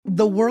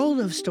The world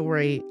of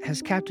story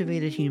has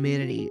captivated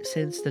humanity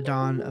since the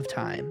dawn of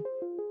time.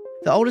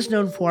 The oldest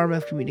known form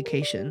of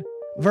communication,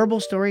 verbal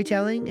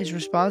storytelling is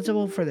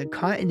responsible for the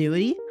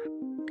continuity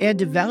and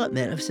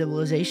development of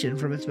civilization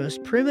from its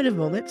most primitive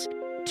moments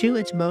to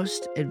its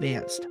most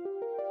advanced.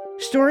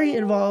 Story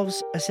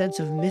involves a sense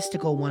of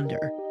mystical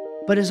wonder,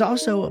 but is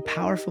also a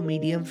powerful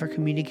medium for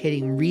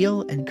communicating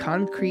real and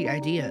concrete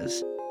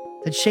ideas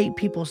that shape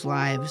people's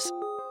lives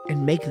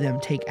and make them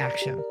take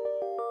action.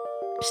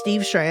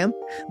 Steve Schramm,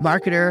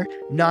 marketer,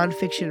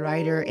 nonfiction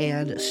writer,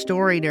 and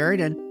story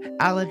nerd, and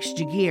Alex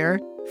Jagir,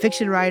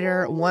 fiction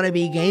writer,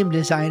 wannabe game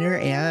designer,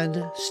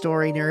 and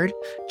story nerd,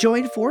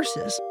 join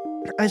forces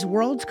as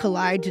worlds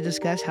collide to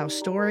discuss how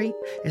story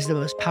is the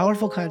most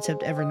powerful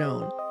concept ever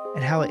known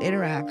and how it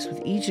interacts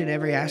with each and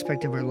every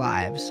aspect of our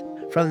lives,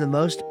 from the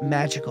most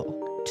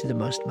magical to the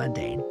most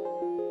mundane.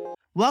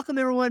 Welcome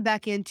everyone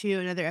back into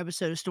another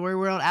episode of Story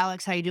World.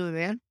 Alex, how you doing,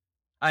 man?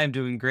 I am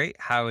doing great.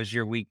 How has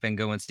your week been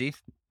going,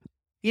 Steve?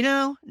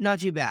 Not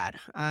too bad.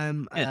 Good.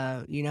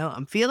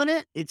 I'm feeling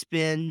it. It's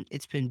been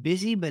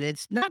busy, but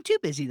it's not too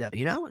busy though.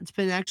 It's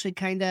been actually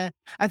kind of,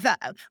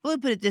 let me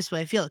put it this way.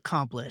 I feel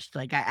accomplished.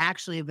 Like I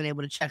actually have been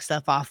able to check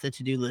stuff off the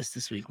to-do list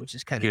this week, which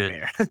is kind of Good.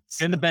 rare.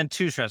 Shouldn't have been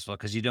too stressful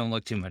because you don't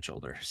look too much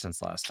older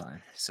since last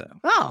time. So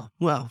Oh,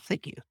 well,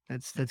 thank you.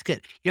 That's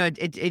good.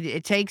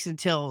 It takes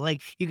until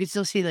like you can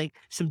still see like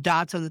some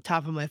dots on the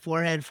top of my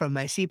forehead from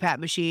my CPAP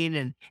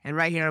machine and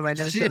right here on my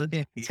nose. So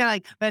it's kind of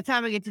like by the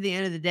time I get to the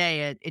end of the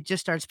day, it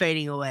just starts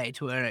fading away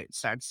to where it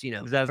starts,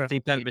 does that from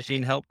CPAP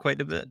machine help quite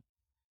a bit?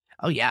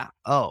 oh yeah.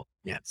 Oh,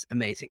 yes,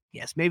 amazing.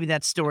 Yes, maybe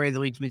that's story of the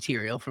week's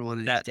material for one of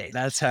these That days.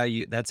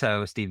 that's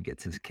how Steve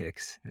gets his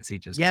kicks. Is he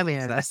just Yeah, turns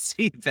man. that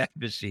CPAP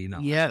machine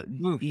on? Yeah,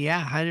 Oof.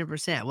 yeah,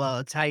 100%. Well,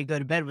 it's how you go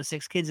to bed with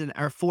 6 kids in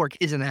or 4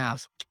 kids in the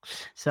house.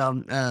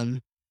 So,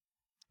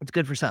 it's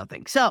good for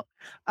something. So,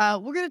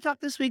 we're gonna talk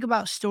this week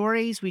about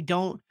stories we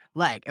don't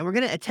like, and we're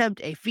gonna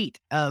attempt a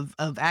feat of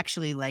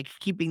actually, like,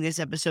 keeping this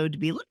episode to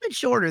be a little bit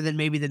shorter than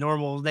maybe the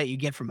normal that you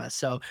get from us.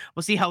 So,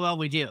 we'll see how well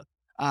we do.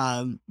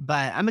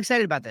 But I'm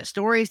excited about this.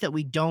 Stories that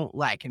we don't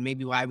like and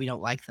maybe why we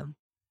don't like them.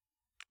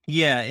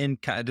 Yeah, and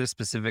kind of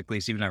specifically,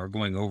 Steve and I were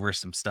going over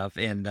some stuff,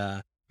 and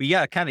we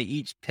kind of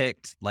each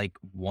picked like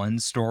one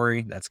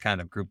story that's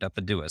kind of grouped up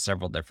into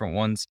several different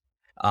ones.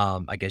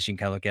 I guess you can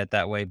kind of look at it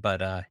that way,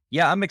 but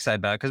yeah, I'm excited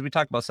about it because we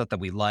talk about stuff that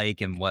we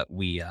like and what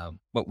we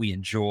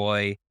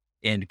enjoy,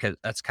 and because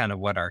that's kind of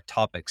what our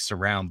topics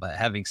surround. But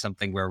having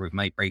something where we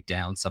might break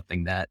down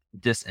something that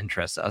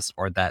disinterests us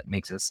or that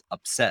makes us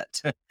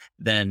upset,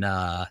 then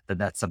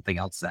that's something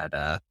else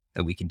that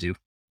we can do.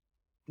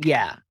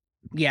 Yeah.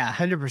 Yeah,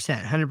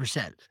 100%,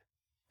 100%.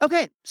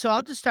 Okay, so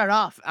I'll just start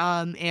off,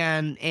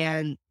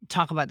 and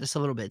talk about this a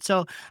little bit.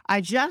 So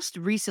I just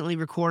recently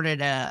recorded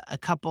a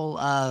couple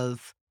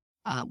of,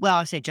 well,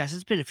 I say just,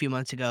 it's been a few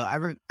months ago.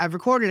 I've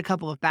recorded a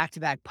couple of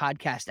back-to-back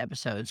podcast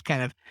episodes,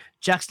 kind of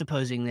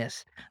juxtaposing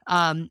this.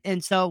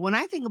 And so when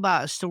I think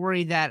about a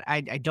story that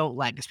I don't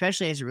like,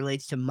 especially as it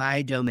relates to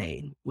my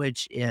domain,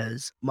 which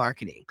is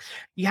marketing,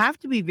 you have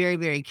to be very,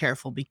 very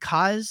careful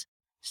because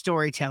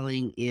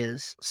storytelling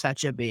is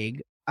such a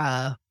big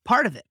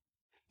part of it.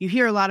 You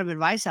hear a lot of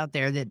advice out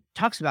there that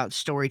talks about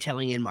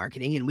storytelling in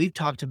marketing, and we've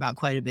talked about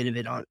quite a bit of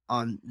it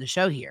on the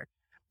show here.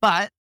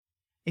 But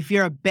if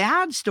you're a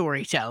bad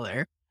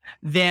storyteller,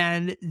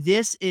 then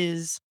this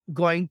is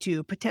going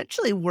to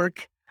potentially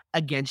work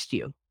against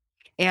you.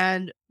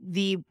 And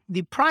the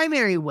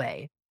primary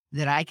way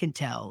that I can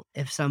tell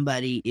if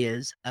somebody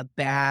is a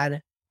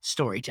bad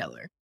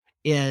storyteller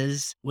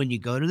is when you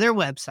go to their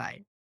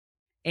website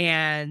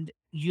and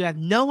you have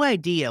no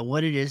idea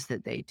what it is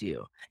that they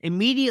do.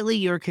 Immediately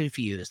you're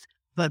confused,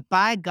 but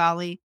by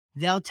golly,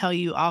 they'll tell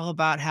you all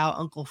about how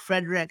Uncle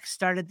Frederick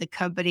started the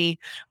company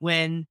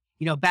when,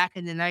 back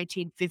in the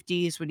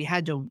 1950s when you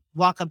had to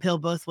walk uphill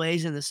both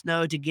ways in the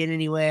snow to get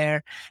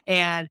anywhere.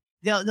 And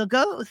they'll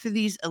go through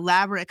these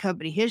elaborate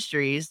company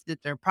histories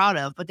that they're proud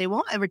of, but they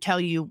won't ever tell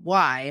you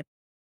why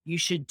you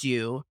should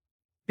do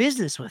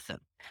business with them.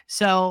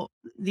 So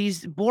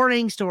these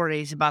boring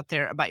stories about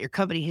your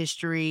company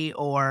history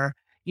or,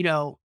 you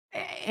know,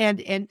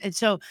 and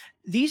so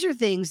these are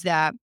things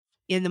that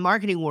in the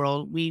marketing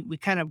world we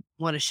kind of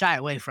want to shy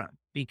away from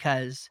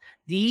because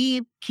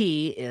the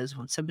key is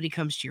when somebody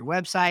comes to your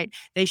website,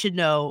 they should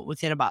know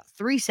within about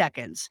 3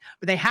 seconds,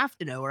 or they have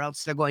to know or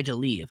else they're going to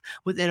leave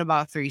within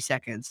about 3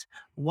 seconds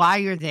why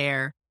you're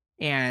there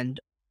and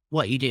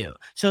what you do.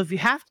 So if you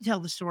have to tell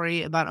the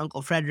story about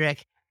Uncle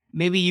Frederick,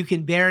 maybe you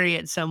can bury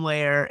it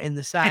somewhere in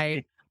the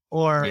site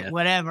or Yeah.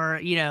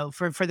 whatever,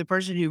 for the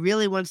person who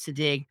really wants to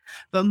dig.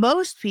 But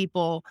most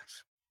people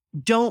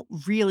don't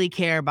really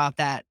care about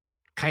that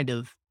kind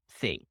of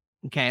thing.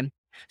 Okay.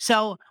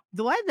 So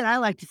the way that I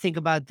like to think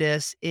about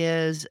this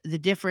is the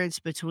difference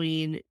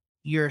between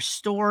your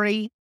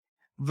story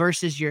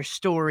versus your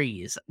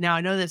stories. Now,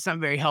 I know that's not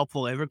very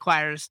helpful. It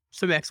requires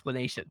some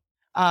explanation.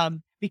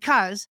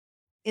 Because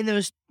in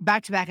those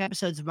back to back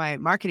episodes of my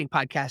marketing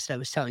podcast I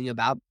was telling you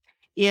about,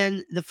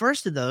 in the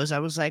first of those, I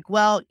was like,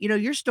 well,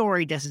 your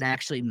story doesn't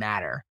actually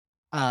matter.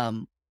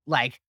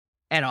 Like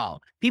at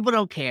all. People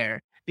don't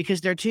care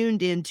because they're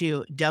tuned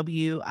into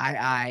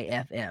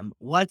WIIFM,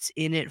 What's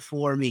in It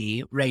for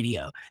Me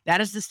radio. That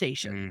is the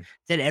station Mm.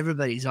 that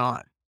everybody's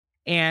on.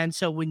 And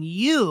so when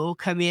you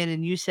come in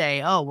and you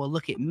say, "Oh, well,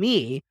 look at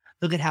me.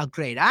 Look at how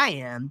great I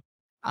am."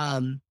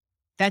 Um,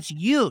 that's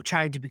you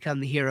trying to become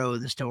the hero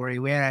of the story,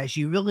 whereas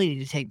you really need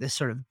to take this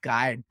sort of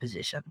guide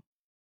position.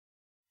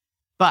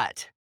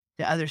 But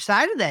the other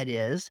side of that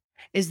is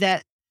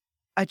that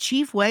a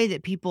chief way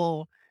that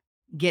people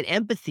get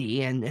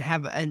empathy and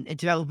have and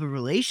develop a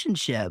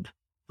relationship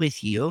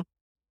with you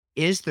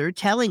is through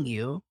telling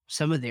you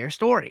some of their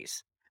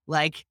stories,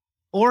 like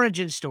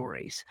origin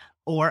stories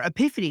or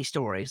epiphany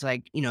stories,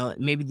 like,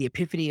 maybe the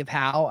epiphany of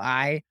how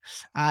I,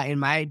 in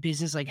my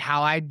business, like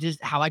how I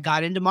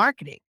got into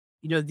marketing.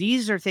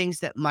 These are things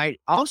that might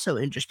also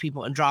interest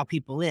people and draw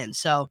people in.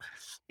 So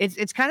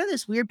it's kind of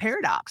this weird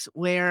paradox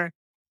where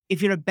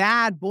if you're a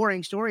bad,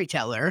 boring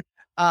storyteller,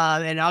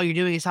 and all you're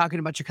doing is talking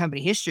about your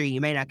company history,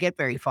 you may not get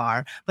very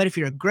far. But if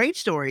you're a great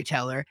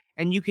storyteller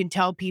and you can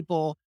tell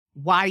people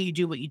why you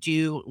do what you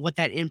do, what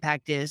that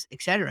impact is,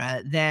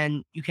 etc.,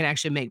 then you can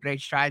actually make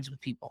great strides with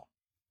people.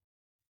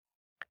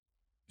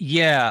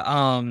 Yeah,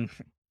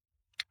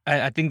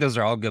 I think those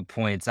are all good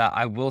points.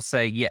 I will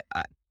say, yeah,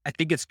 I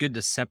think it's good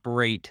to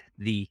separate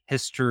the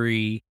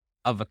history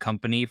of a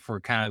company for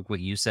kind of what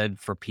you said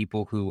for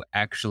people who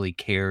actually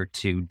care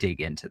to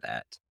dig into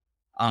that.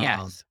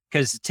 Yes.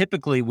 Because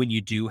typically when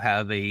you do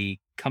have a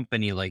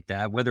company like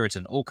that, whether it's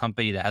an old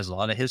company that has a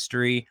lot of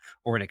history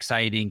or an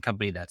exciting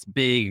company that's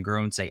big and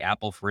grown, say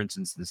Apple, for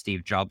instance, the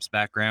Steve Jobs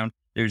background,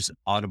 there's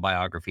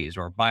autobiographies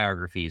or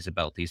biographies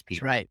about these That's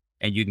people right.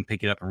 and you can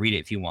pick it up and read it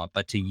if you want.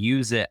 But to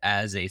use it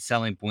as a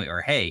selling point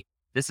or, hey,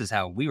 this is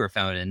how we were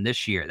founded in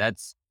this year,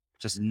 that's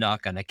just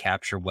not going to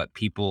capture what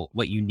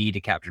you need to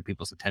capture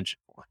people's attention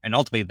for. And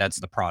ultimately, that's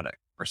the product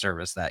or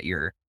service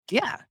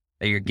Yeah.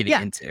 that you're getting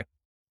Yeah. into.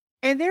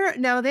 And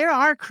there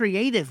are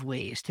creative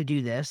ways to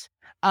do this.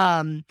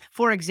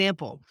 For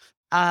example,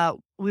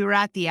 we were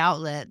at the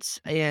outlets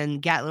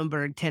in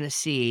Gatlinburg,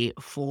 Tennessee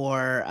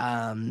for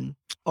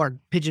or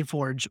Pigeon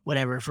Forge,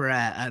 whatever, for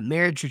a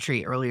marriage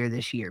retreat earlier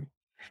this year.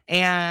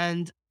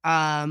 And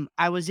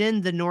I was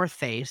in the North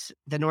Face.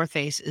 The North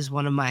Face is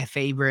one of my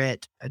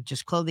favorite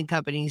just clothing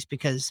companies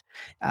because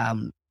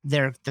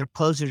their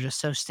clothes are just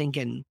so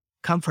stinking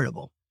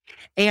comfortable.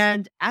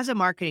 And as a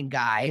marketing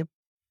guy,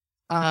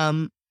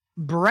 um,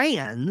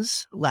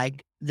 brands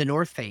like the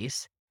North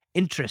Face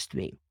interest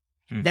me.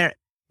 Hmm. They're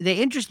they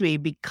interest me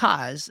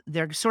because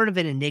they're sort of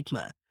an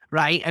enigma,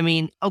 right? I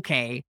mean,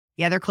 okay,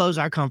 yeah, their clothes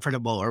are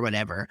comfortable or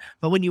whatever,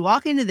 but when you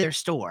walk into their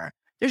store,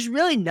 there's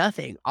really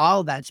nothing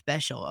all that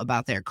special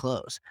about their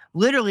clothes.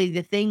 Literally,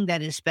 the thing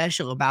that is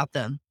special about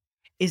them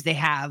is they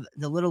have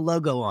the little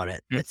logo on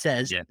it Mm. that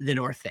says Yeah. the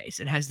North Face.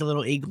 It has the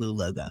little igloo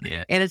logo.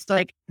 Yeah. And it's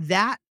like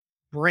that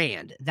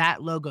brand,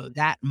 that logo,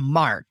 that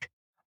mark,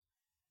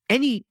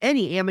 any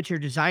amateur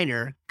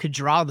designer could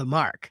draw the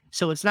mark.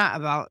 So it's not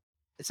about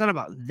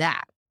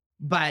that.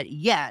 But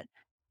yet,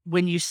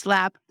 when you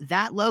slap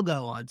that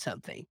logo on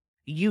something,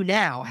 you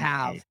now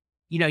have,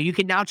 you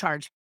can now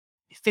charge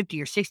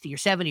 50 or 60 or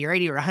 70 or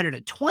 80 or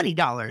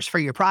 $120 for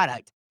your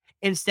product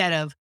instead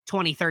of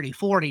 20, 30,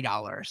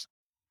 $40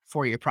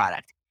 for your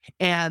product.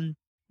 And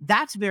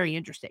that's very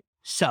interesting.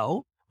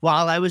 So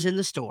while I was in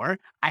the store,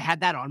 I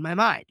had that on my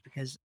mind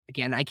because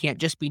again, I can't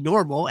just be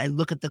normal and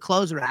look at the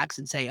clothes racks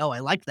and say, "Oh, I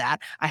like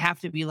that." I have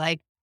to be like,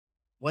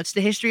 "What's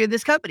the history of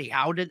this company?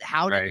 How did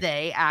Right.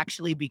 they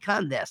actually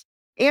become this?"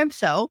 And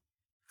so,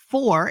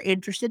 for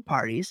interested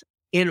parties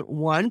in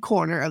one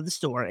corner of the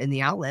store in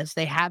the outlets,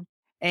 they had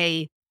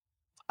a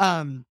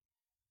um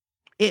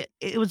it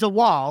was a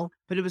wall,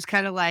 but it was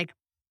kind of like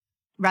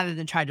rather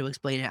than try to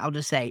explain it, I'll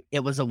just say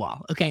it was a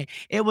wall. Okay.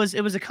 It was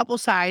a couple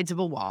sides of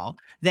a wall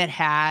that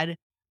had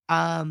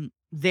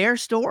their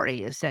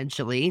story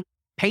essentially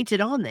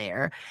painted on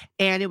there.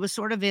 And it was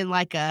sort of in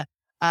like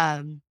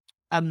um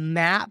a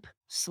map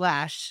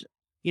slash,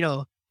 you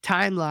know,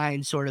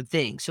 timeline sort of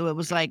thing. So it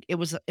was like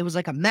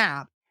a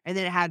map and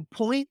then it had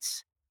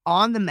points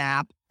on the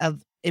map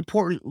of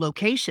important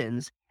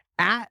locations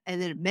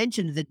and then it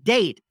mentioned the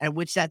date at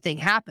which that thing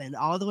happened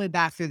all the way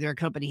back through their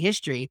company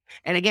history.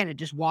 And again, it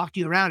just walked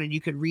you around and you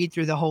could read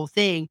through the whole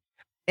thing.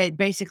 It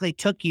basically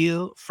took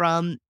you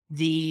from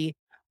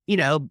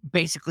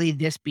basically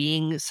this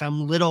being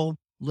some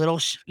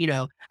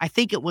I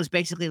think it was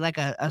basically like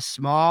a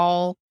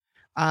small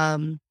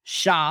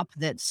shop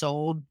that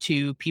sold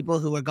to people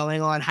who were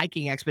going on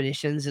hiking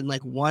expeditions in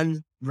like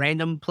one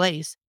random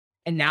place.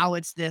 And now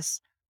it's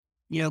this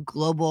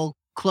global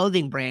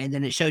clothing brand,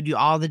 and it showed you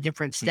all the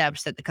different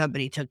steps that the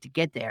company took to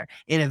get there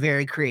in a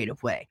very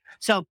creative way.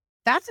 So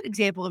that's an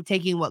example of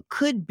taking what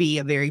could be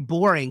a very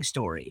boring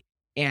story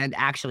and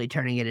actually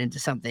turning it into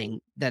something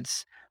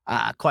that's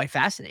quite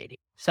fascinating.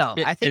 So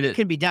It, I think it, it it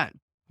can be done.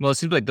 well, it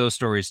seems like those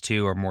stories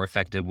too are more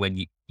effective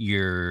when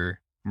you're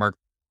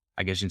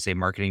I guess you can say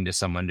marketing to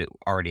someone that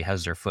already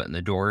has their foot in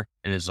the door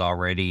and is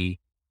already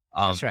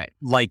That's right.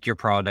 like your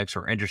products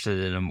or interested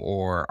in them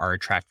or are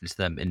attracted to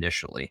them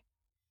initially.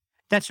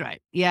 That's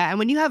right. Yeah, and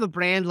when you have a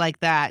brand like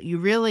that, you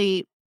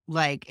really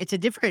like it's a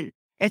different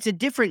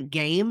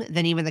game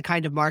than even the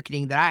kind of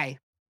marketing that I,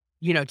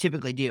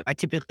 typically do. I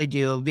typically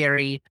do a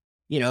very,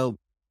 you know,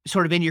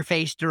 sort of in your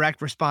face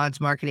direct response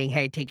marketing,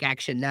 hey, take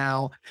action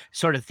now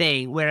sort of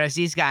thing. Whereas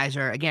these guys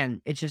are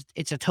again, it's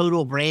a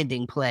total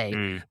branding play.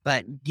 Mm.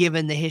 But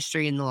given the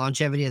history and the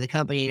longevity of the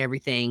company and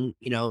everything,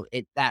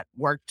 that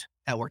worked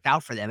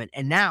out for them.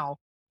 And now,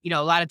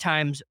 a lot of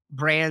times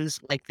brands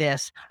like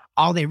this,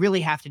 all they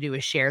really have to do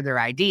is share their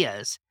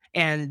ideas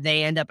and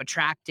they end up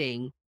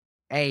attracting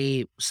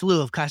a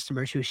slew of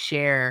customers who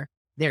share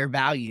their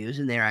values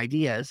and their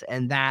ideas,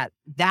 and that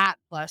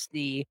plus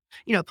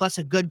plus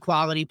a good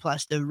quality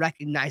plus the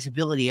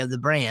recognizability of the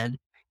brand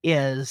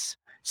is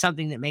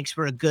something that makes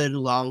for a good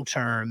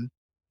long-term,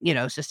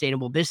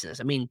 sustainable business.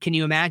 I mean, can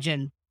you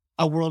imagine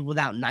a world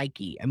without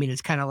Nike? I mean,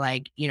 it's kind of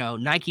like,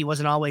 Nike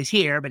wasn't always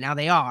here, but now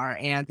they are,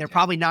 and they're Yeah.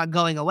 probably not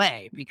going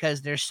away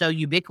because they're so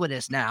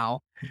ubiquitous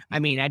now. I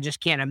mean, I just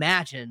can't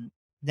imagine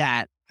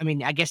that. I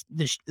mean, I guess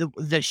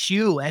the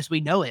shoe as we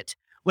know it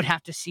would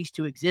have to cease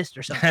to exist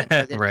or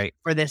something Right.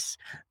 for this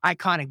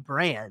iconic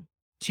brand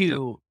Yep.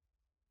 to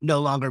no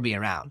longer be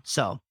around.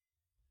 So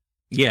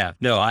Yeah.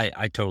 No, I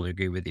totally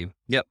agree with you.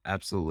 Yep.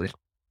 Absolutely.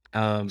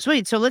 Um,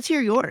 sweet. So let's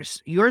hear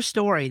yours. Your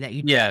story that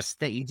yeah.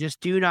 you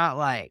just do not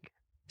like.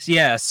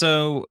 Yeah,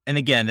 so and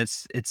again,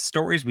 it's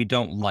stories we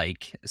don't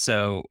like.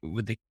 So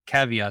with the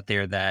caveat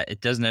there that it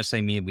doesn't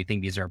necessarily mean we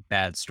think these are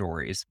bad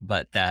stories,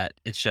 but that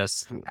it's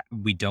just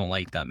we don't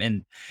like them.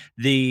 And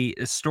the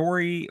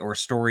story or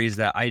stories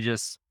that I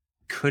just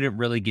couldn't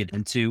really get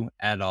into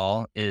at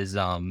all is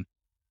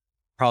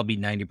probably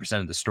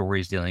 90% of the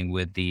stories dealing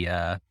with the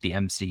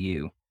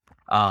MCU.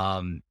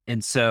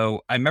 And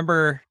so I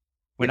remember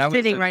You're when I was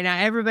sitting right now.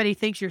 Everybody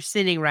thinks you're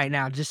sitting right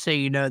now, just so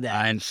you know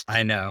that.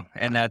 I know,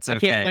 and that's I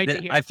can't okay. wait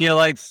to hear. I feel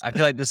like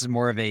this is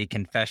more of a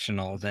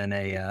confessional than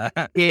a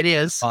It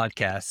is.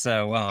 podcast.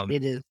 So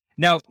It is.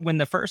 now when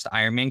the first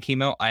Iron Man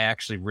came out, I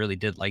actually really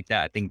did like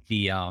that. I think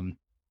the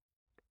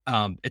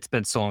it's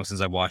been so long since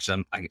I watched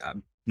them.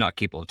 I'm not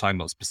capable of talking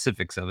about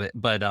specifics of it,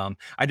 but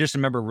I just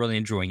remember really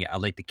enjoying it. I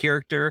like the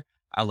character,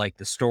 I liked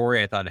the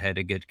story. I thought it had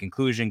a good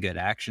conclusion, good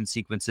action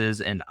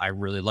sequences, and I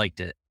really liked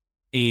it.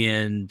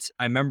 And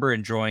I remember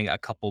enjoying a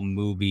couple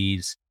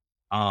movies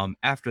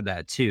after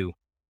that too.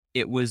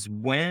 It was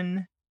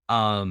when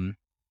I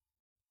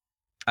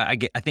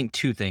think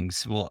two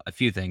things. Well, a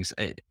few things.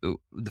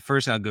 The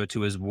first thing I'll go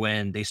to is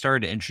when they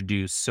started to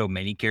introduce so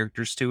many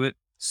characters to it.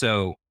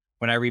 So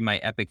when I read my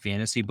epic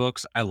fantasy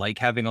books, I like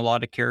having a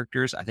lot of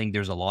characters. I think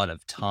there's a lot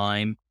of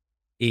time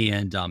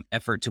and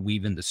effort to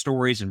weave in the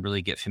stories and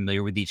really get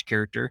familiar with each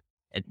character.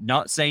 And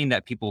not saying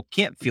that people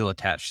can't feel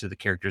attached to the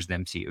characters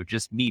in the MCU.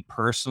 Just me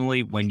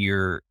personally, when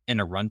you're in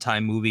a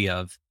runtime movie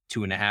of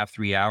 2.5,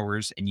 3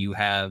 hours, and you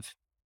have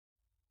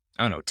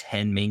I don't know,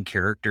 10 main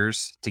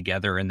characters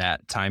together in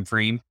that time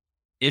frame.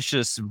 It's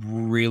just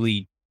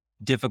really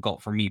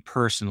difficult for me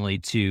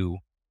personally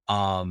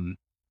um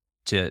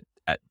to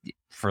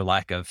for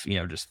lack of,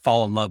 just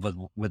fall in love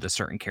with a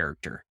certain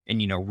character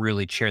and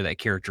really cheer that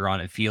character on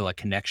and feel a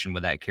connection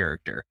with that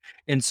character.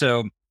 And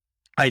so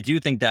I do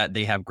think that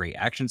they have great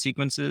action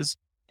sequences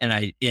and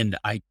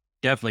I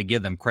definitely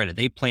give them credit.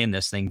 They planned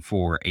this thing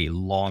for a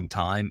long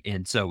time.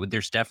 And so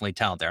there's definitely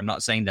talent there. I'm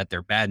not saying that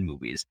they're bad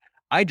movies.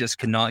 I just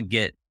could not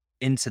get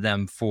into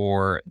them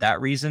for that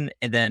reason.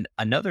 And then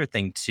another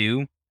thing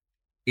too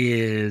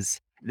is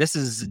this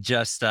is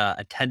just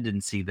a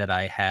tendency that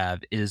I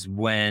have is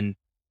when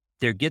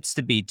there gets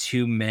to be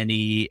too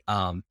many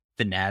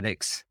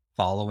fanatics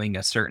following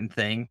a certain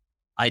thing,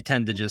 I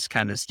tend to just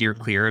kind of steer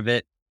clear of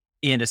it.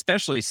 And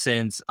especially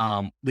since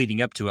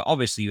leading up to it,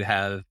 obviously you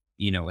have,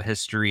 a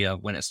history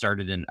of when it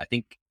started in, I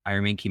think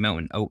Iron Man came out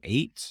in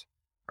 '08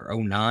 or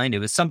 '09. It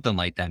was something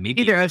like that.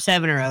 Maybe. Either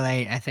 '07 or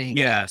 '08, I think.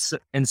 Yes.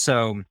 And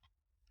so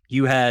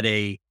you had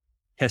a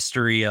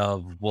history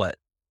of what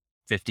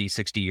 50,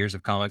 60 years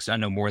of comics. I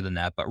know more than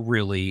that, but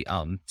really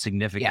Yeah.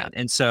 significant.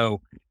 And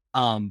so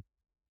um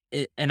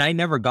and I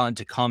never got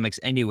into comics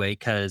anyway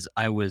because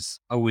I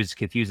was always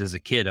confused as a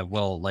kid of,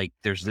 well, like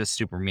there's this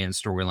Superman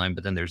storyline,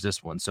 but then there's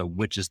this one. So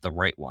which is the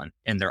right one?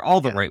 And they're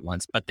all the Yeah. right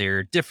ones, but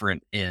they're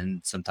different.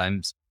 And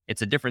sometimes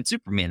it's a different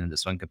Superman in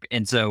this one.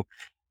 And so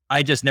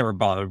I just never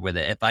bothered with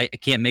it. If I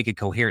can't make a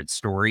coherent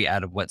story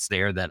out of what's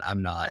there, then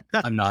I'm not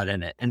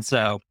in it. And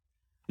so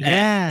and,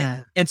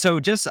 Yeah. and so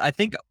just I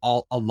think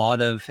a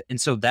lot of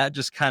and so that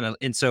just kind of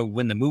and so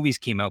when the movies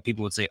came out,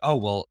 people would say, "Oh,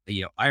 well,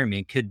 Iron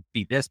Man could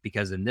be this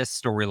because in this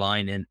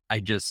storyline," and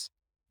it just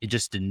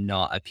did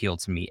not appeal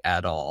to me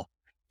at all.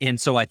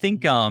 And so I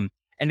think and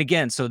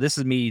again, so this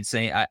is me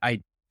saying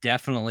I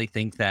definitely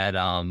think that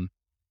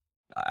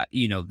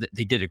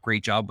they did a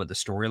great job with the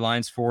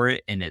storylines for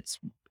it, and it's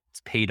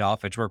paid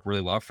off. It's worked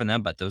really well for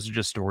them, but those are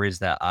just stories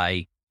that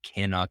I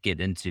cannot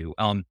get into.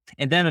 And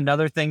then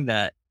another thing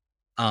that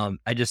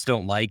I just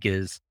don't like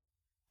is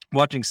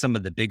watching some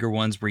of the bigger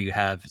ones where you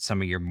have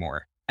some of your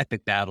more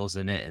epic battles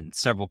in it and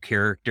several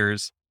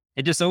characters.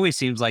 It just always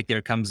seems like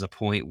there comes a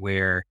point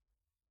where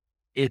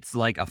it's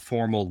like a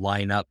formal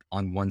lineup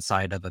on one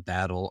side of a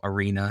battle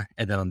arena,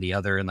 and then on the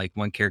other, and like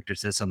one character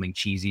says something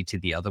cheesy to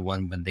the other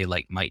one when they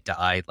like might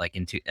die, like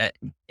into,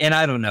 and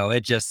I don't know,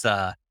 it just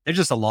there's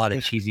just a lot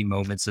of cheesy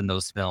moments in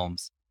those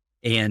films,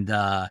 and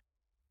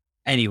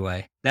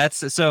anyway,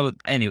 so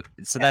Yeah.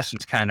 that's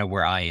just kind of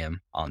where I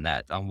am on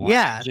that. On what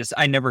Yeah. just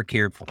I never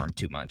cared for him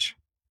too much.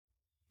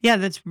 Yeah,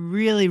 that's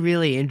really,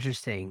 really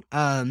interesting.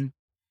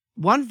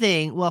 One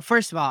thing, well,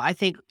 first of all, I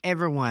think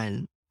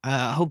everyone,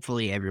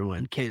 hopefully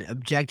everyone can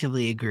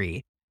objectively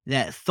agree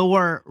that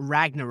Thor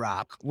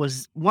Ragnarok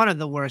was one of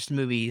the worst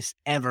movies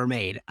ever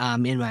made,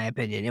 in my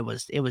opinion. It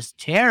was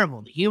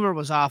terrible. The humor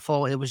was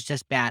awful. It was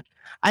just bad.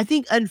 I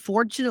think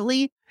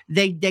unfortunately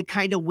they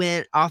kind of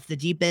went off the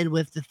deep end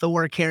with the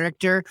Thor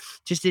character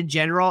just in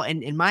general.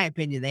 And in my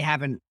opinion, they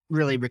haven't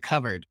really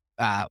recovered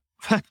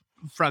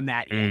from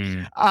that yet.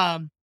 Mm,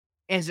 Um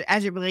as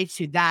it relates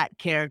to that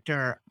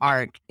character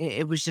arc,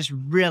 it was just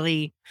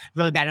really,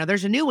 really bad. Now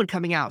there's a new one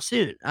coming out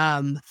soon.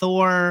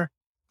 Thor,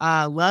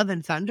 Love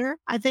and Thunder,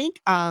 I think,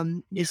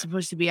 is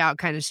supposed to be out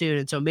kind of soon,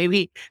 and so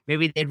maybe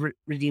they've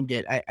redeemed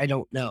it. I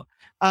don't know.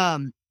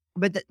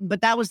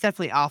 But that was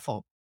definitely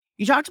awful.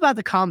 You talked about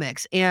the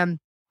comics, and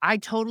I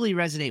totally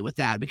resonate with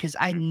that because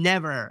I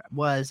never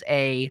was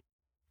a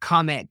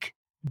comic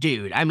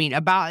dude. I mean,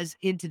 about as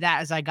into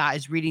that as I got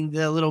is reading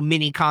the little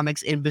mini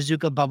comics in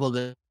Bazooka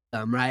Bubble,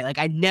 right? Like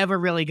I never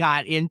really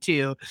got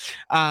into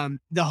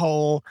the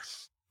whole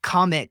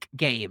comic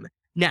game.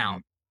 Now,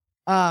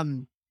 mm,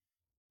 um,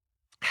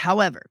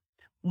 however,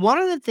 one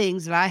of the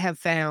things that I have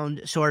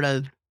found sort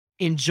of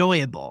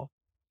enjoyable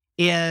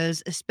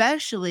is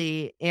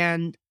especially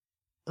and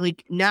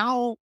like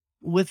now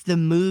with the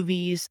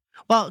movies,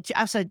 well,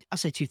 I'll say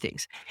two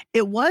things.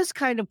 It was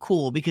kind of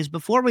cool because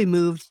before we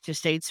moved to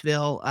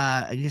Statesville,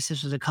 I guess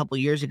this was a couple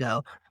years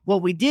ago.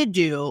 What we did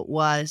do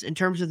was, in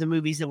terms of the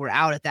movies that were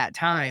out at that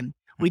time,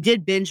 we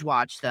did binge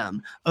watch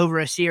them over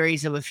a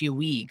series of a few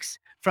weeks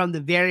from the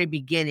very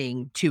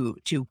beginning to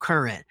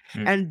current,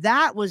 mm. and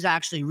that was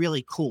actually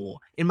really cool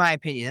in my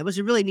opinion. It was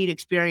a really neat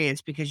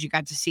experience because you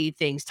got to see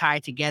things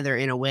tied together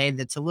in a way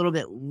that's a little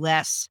bit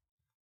less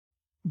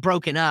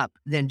broken up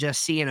than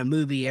just seeing a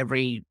movie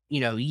every,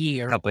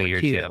 year Couple of or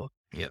years, yeah, 2.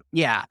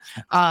 yeah.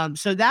 Yeah.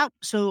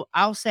 So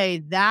I'll say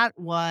that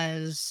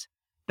was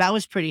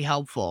pretty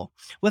helpful.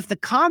 With the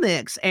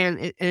comics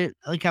and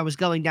like I was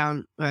going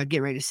down,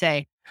 getting ready to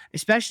say,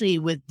 especially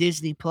with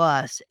Disney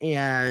Plus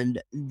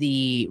and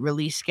the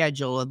release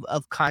schedule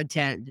of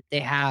content that they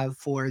have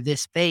for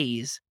this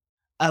phase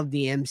of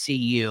the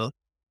MCU,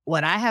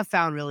 what I have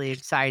found really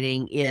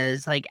exciting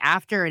is, like,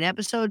 after an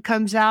episode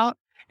comes out,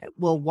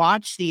 we'll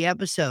watch the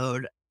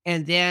episode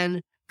and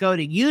then go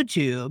to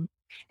YouTube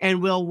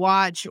and we'll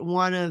watch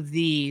one of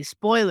the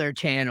spoiler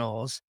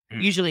channels.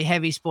 Mm, Usually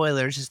Heavy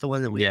Spoilers is the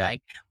one that we yeah.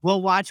 like.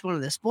 We'll watch one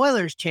of the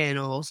spoilers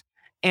channels,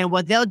 and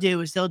what they'll do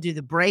is they'll do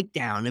the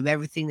breakdown of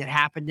everything that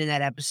happened in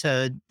that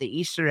episode, the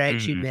Easter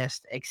eggs you Mhm.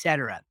 missed,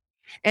 etc.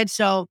 And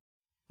so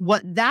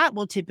what that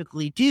will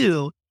typically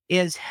do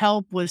is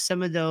help with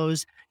some of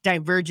those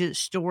divergent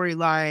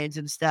storylines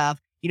and stuff.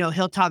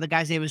 He'll talk, the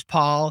guy's name is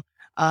Paul.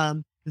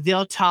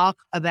 They'll talk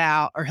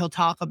about, or he'll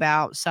talk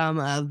about some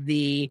of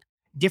the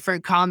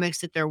different comics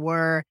that there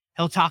were.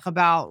 He'll talk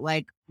about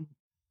like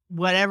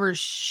whatever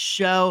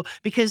show,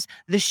 because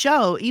the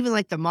show, even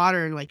like the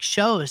modern like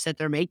shows that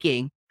they're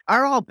making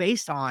are all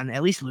based on,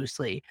 at least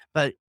loosely,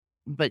 but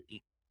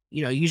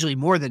usually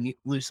more than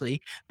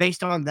loosely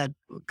based on the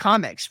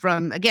comics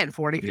from, again,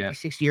 40, Yeah. 50,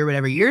 60 or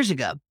whatever years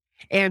ago.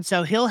 And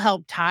so he'll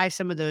help tie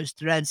some of those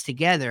threads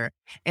together.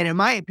 And in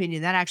my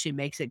opinion, that actually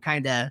makes it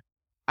kind of,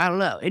 I don't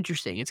know,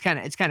 interesting. It's kind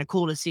of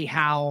cool to see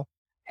how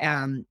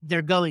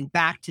they're going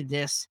back to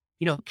this,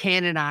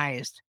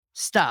 canonized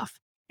stuff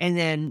and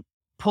then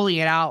pulling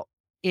it out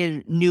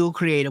in new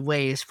creative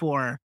ways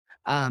for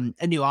a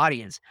new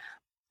audience.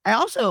 I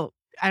don't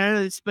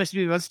know, it's supposed to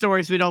be about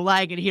stories we don't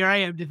like, and here I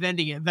am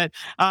defending it, but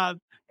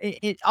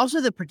it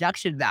also the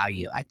production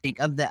value, I think,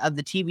 of the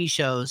TV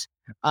shows.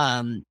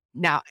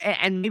 Now,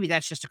 and maybe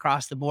that's just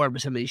across the board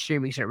with some of these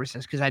streaming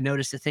services, because I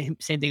noticed the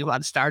same thing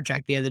about Star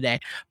Trek the other day.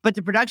 But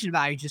the production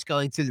value is just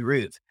going through the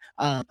roof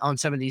on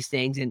some of these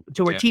things, and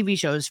to where Yeah. TV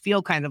shows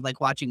feel kind of like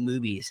watching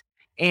movies.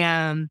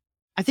 And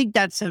I think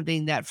that's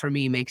something that for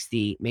me makes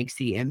the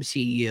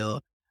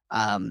MCU,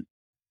 um,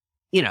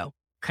 you know,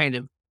 kind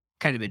of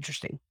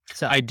interesting.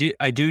 So I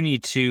do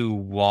need to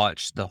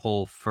watch the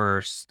whole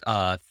first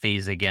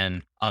phase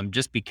again.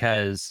 Just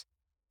because,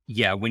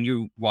 yeah, when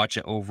you watch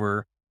it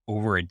over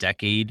a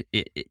decade,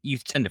 you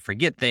tend to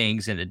forget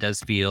things, and it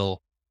does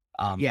feel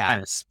yeah.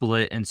 kind of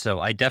split. And so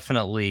I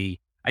definitely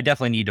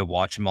need to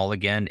watch them all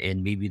again,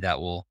 and maybe that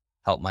will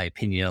help my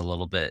opinion a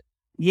little bit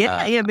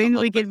Yeah, yeah, a maybe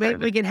little we bit can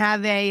further.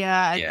 have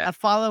Yeah. a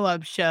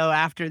follow-up show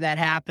after that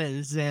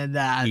happens and,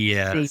 see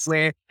Yes.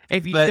 where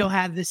if you But still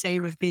have the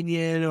same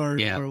opinion or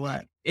yeah.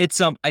 what.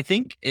 It's I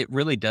think it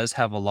really does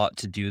have a lot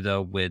to do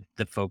though with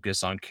the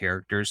focus on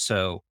characters.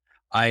 So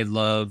I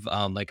love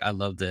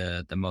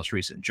the most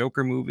recent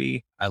Joker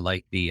movie. I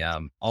like the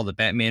all the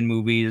Batman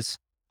movies.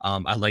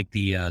 I like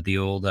the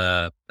old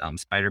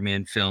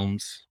Spider-Man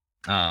films.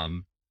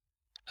 Um,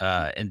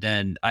 and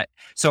then I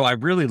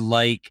really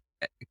like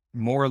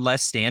more or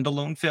less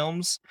standalone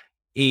films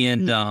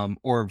and Mm.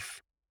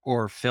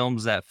 or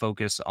films that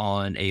focus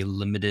on a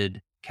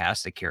limited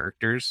cast of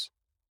characters.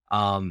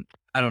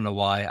 I don't know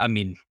why. I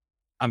mean,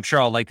 I'm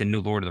sure I'll like the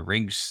new Lord of the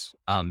Rings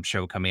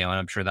show coming out.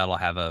 I'm sure that'll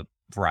have a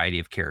variety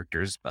of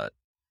characters, but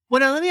Well,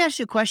 now let me ask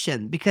you a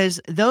question because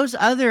those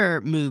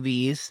other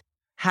movies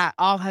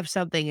all have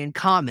something in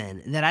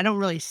common that I don't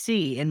really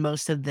see in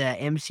most of the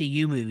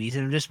MCU movies,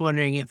 and I'm just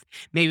wondering if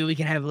maybe we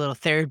can have a little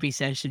therapy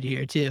session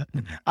here too.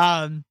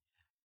 Um,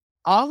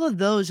 all of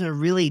those are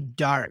really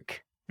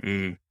dark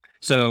Mm.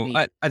 So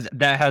movies.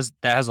 that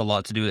has a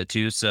lot to do with it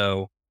too.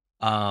 So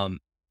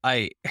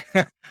I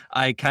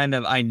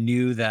I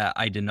knew that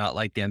I did not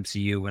like the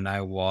MCU when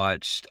I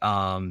watched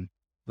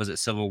was it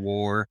Civil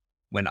War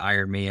when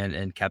Iron Man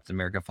and Captain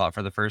America fought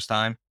for the first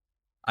time.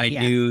 I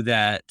Yeah, knew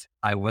that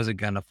I wasn't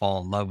gonna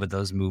fall in love with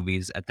those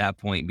movies at that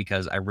point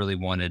because I really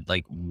wanted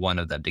like one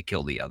of them to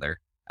kill the other.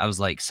 I was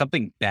like,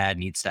 something bad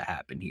needs to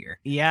happen here.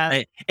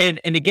 yeah, And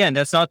again,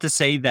 that's not to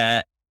say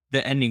that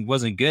the ending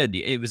wasn't good.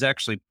 It was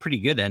actually pretty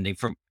good ending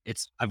from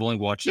I've only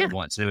watched it yeah,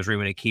 once. It was right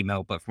when it came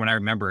out, but from when I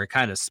remember it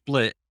kind of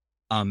split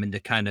into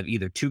kind of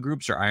either two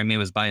groups or Iron Man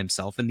was by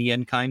himself in the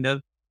end, kind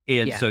of.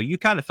 And yeah. so you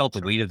kind of felt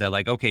the weight of that,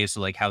 like, okay,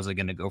 so like how's it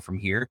gonna go from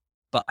here?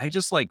 But I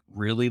just like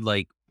really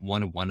like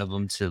wanted one of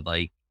them to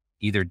like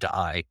either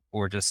die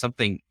or just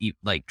something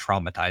like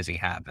traumatizing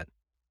happen.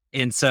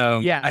 And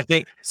so Yeah, I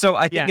think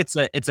yeah,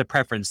 it's a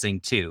preference thing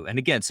too. And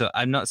again, so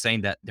I'm not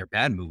saying that they're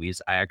bad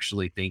movies. I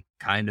actually think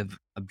kind of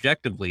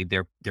objectively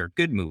they're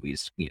good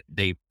movies.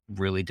 They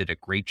really did a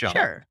great job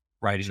sure,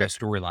 writing sure. those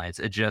storylines.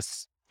 It's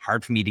just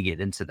hard for me to get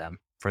into them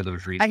for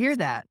those I reasons. hear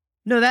that.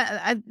 No,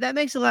 that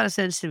makes a lot of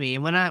sense to me.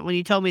 And when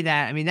you told me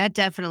that, I mean that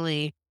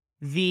definitely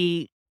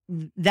the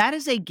that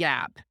is a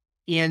gap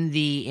in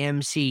the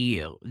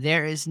MCU.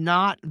 There is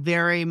not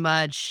very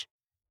much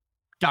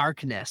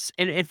darkness.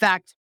 And in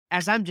fact,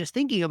 as I'm just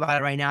thinking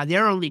about it right now,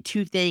 there are only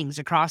two things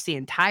across the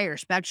entire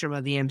spectrum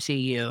of the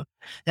MCU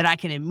that I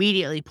can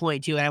immediately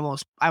point to, and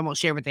I won't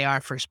share what they are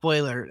for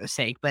spoiler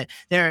sake, but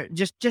they're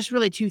just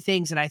really two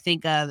things that I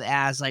think of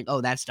as like,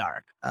 oh, that's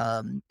dark.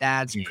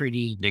 That's Mm,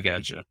 pretty they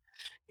gotcha.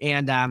 crazy.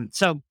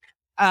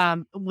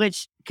 And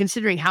which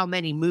considering how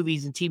many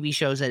movies and TV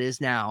shows it is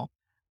now,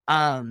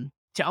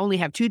 to only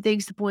have two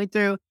things to point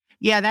through,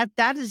 yeah,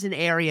 that is an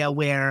area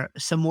where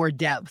some more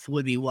depth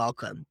would be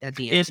welcome at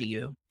the And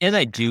MCU. and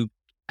I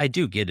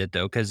do get it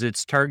though, because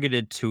it's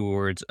targeted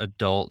towards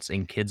adults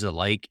and kids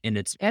alike, and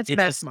It's it's mass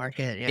just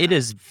market, it yeah.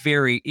 is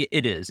very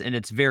it is, and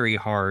it's very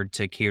hard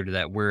to cater to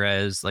that.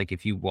 Whereas, like,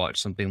 if you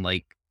watch something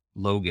like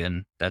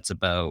Logan, that's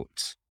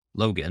about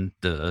Logan,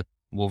 the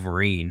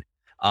Wolverine,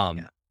 Yeah.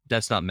 um,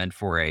 that's not meant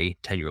for a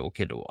 10-year-old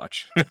kid to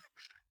watch.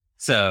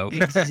 So,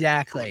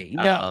 Exactly.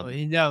 No,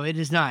 um, no, it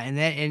is not, and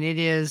it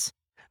is,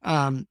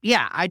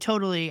 yeah, I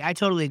totally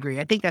agree.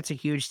 I think that's a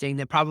huge thing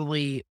that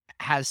probably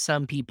has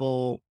some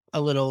people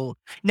a little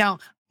now.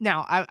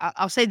 Now,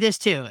 I'll say this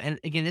too, and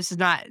again, this is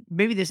not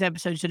maybe this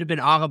episode should have been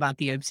all about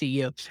the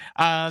MCU.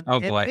 oh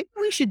And boy, maybe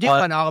we should do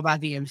well, one all about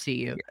the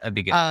MCU. that'd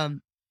be good.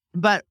 Um,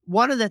 but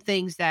one of the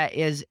things that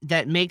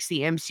makes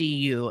the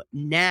MCU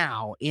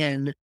now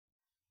in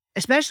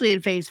especially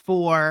in phase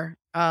 4,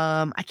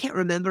 I can't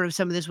remember if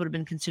some of this would have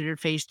been considered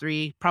phase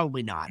 3,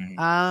 probably not.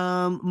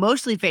 Mhm.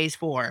 Mostly phase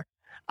 4.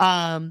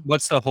 Um,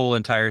 What's the whole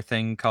entire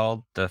thing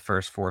called? The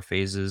first 4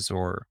 phases,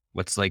 or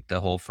what's, like,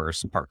 the whole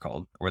first part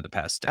called, or the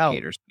past oh,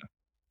 decade or so?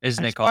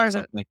 Isn't as it called far as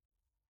something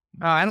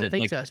I don't that,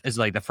 think like so. is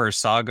like the first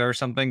saga or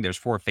something? There's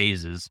 4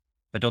 phases,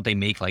 but don't they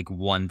make, like,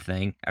 one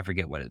thing? I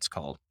forget what it's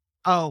called.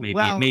 Oh,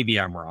 Maybe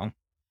I'm wrong.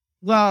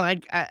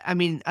 I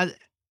mean,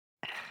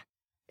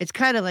 it's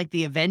kinda like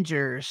the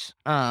Avengers,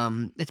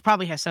 it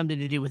probably has something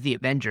to do with the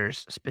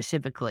Avengers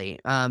specifically,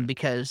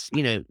 because,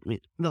 the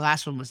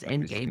last one was Let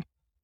me see. Endgame.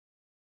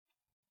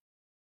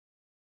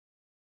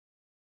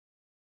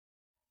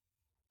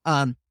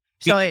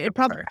 So it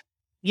probably Sorry.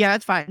 yeah,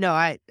 that's fine. No,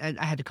 I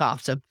had to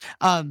cough, so,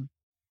 um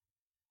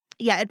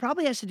yeah, it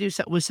probably has to do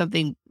with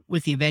something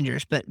with the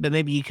Avengers, but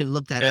maybe you can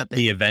look that up and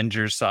The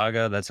Avengers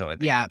saga, that's how I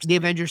think yeah, you're the saying.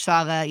 Avengers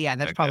saga, yeah,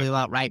 that's Okay. probably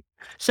about right.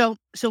 So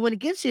when it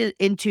gets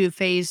into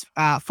phase,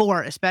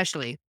 4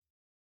 especially,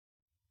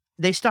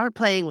 they start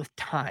playing with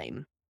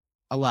time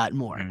a lot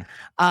more, Mhm.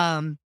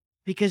 um,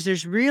 because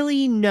there's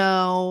really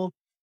no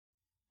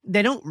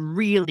they don't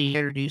really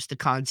introduce the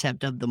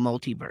concept of the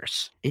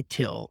multiverse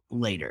until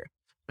later.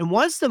 And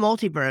once the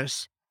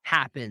multiverse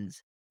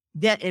happens,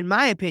 that in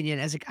my opinion,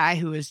 as a guy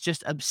who is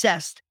just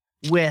obsessed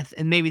with,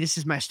 and maybe this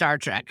is my Star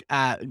Trek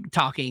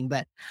talking,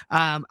 but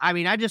I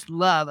mean, I just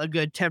love a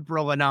good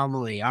temporal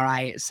anomaly. All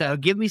right. So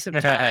give me some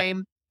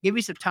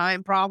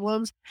time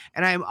problems,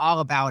 and I'm all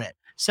about it.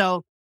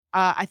 So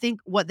I think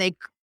what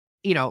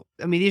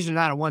I mean, these are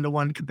not a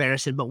one-to-one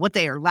comparison, but what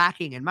they are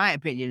lacking, in my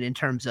opinion, in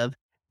terms of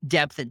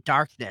depth and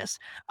darkness.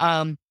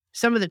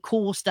 Some of the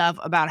cool stuff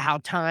about how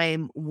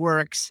time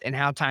works and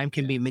how time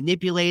can Yeah. be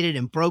manipulated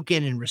and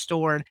broken and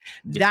restored.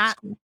 Yeah, That it's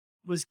cool.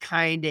 was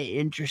kind of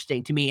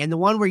interesting to me. And the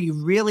one where you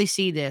really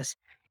see this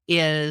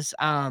is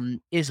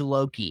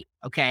Loki.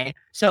 Okay.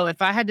 So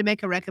if I had to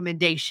make a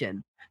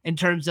recommendation in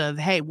terms of,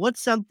 hey,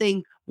 what's some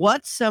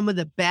of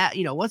the best,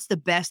 what's the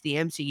best the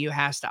MCU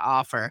has to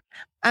offer?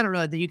 I don't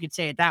know that you could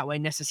say it that way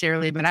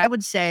necessarily, but I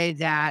would say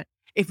that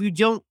if you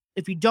don't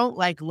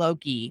like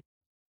Loki,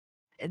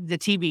 the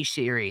TV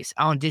series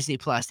on Disney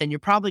Plus, then you're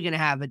probably going to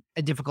have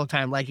a difficult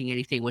time liking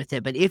anything with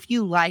it. But if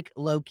you like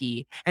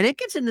Loki, and it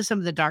gets into some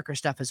of the darker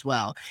stuff as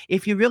well,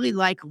 if you really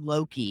like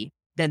Loki,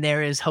 then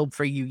there is hope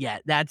for you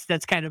yet. That's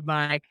kind of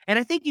and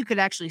I think you could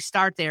actually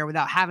start there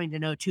without having to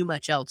know too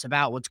much else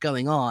about what's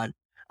going on.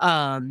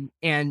 And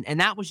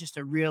that was just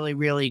a really,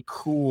 really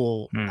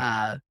cool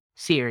Hmm.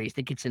 series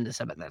that gets into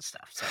some of that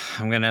stuff. So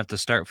I'm gonna have to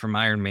start from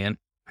Iron Man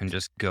and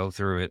just go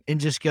through it. and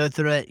just go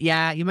through it.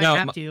 Yeah, you might No,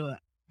 have to.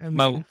 I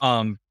my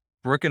mean,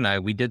 Brooke and I,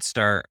 we did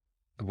start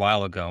a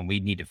while ago, and we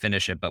need to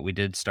finish it, but we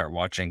did start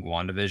watching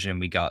WandaVision.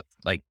 We got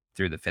like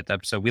through the 5th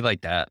episode. We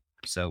like that,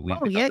 so we oh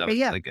thought yeah, that yeah, was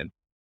yeah. really good.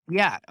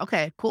 Yeah,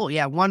 okay, cool.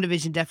 Yeah,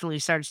 WandaVision definitely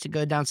starts to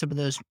go down some of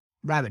those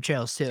rabbit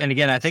trails too. And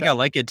again, I think So I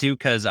like it too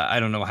because I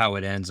don't know how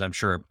it ends. I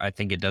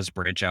think it does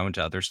branch out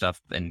into other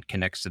stuff and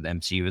connects to the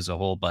MCU as a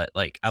whole. But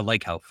like, I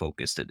like how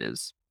focused it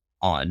is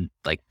on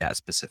like that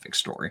specific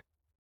story.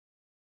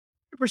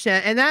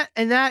 100%.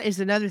 And that is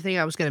another thing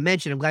I was gonna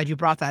mention. I'm glad you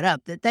brought that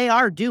up, that they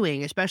are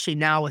doing, especially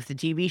now with the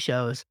TV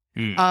shows,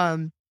 Mm,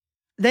 um,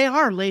 they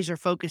are laser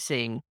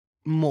focusing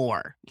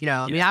more. I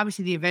yeah, mean,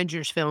 obviously the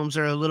Avengers films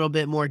are a little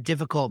bit more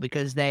difficult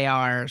because they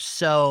are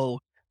so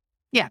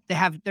yeah,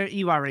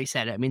 you already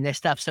said it. I mean, they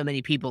stuff so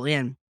many people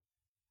in.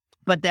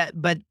 But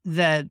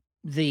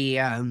the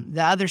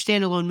other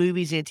standalone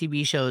movies and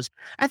TV shows,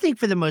 I think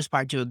for the most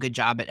part do a good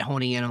job at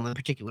honing in on the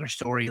particular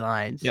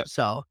storylines. yep,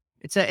 So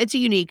it's a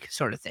unique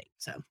sort of thing.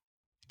 So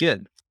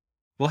good.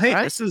 Well, all hey,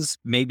 right, this is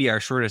maybe our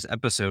shortest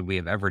episode we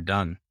have ever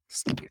done.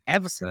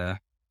 ever, It's, ever.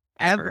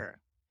 ever,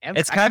 ever.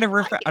 It's I kind kind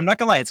of of like I'm it. not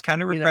gonna lie, it's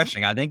kind of You know?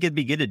 refreshing. I think it'd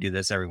be good to do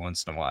this every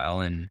once in a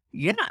while, and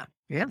Yeah,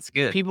 yeah. it's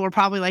good. People are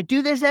probably like,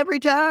 do this every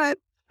time.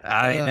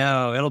 I Uh,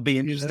 know it'll be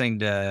you know, interesting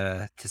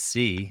to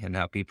see and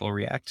how people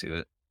react to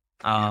it.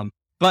 yeah,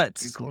 But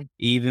pretty cool.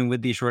 even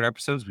with these short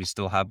episodes, we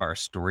still have our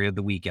story of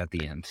the week at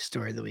the end.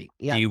 Story of the week.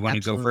 Do Yeah, you want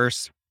to go absolutely.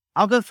 first?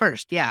 I'll go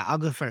first. Yeah, I'll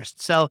go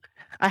first. So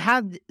I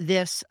have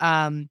this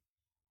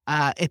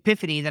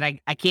epiphany that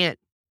I can't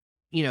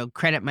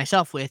credit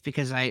myself with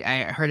because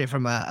I heard it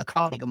from a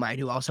colleague of mine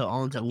who also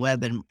owns a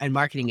web and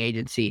marketing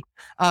agency.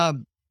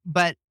 Um,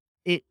 but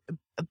it,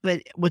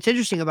 but what's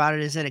interesting about it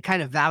is that it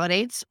kind of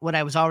validates what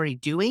I was already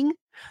doing.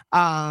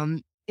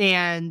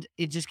 And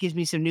it just gives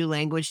me some new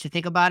language to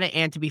think about it.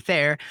 And to be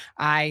fair,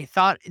 I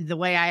thought the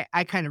way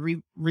I kind of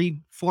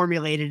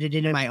reformulated it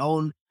into my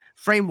own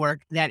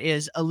framework that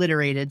is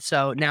alliterated.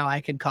 So now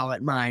I can call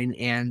it mine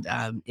and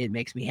it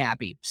makes me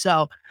happy.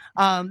 So,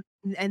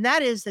 and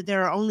that is that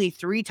there are only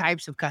three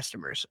types of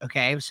customers,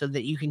 okay? So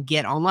that you can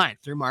get online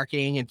through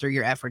marketing and through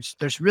your efforts.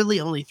 There's really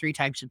only three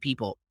types of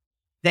people.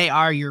 They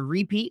are your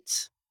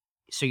repeats,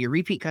 so your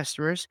repeat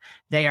customers.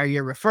 They are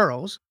your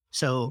referrals,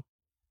 so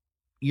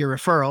your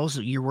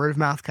word of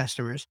mouth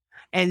customers,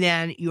 and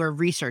then your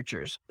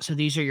researchers. So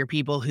these are your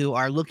people who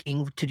are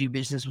looking to do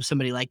business with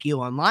somebody like you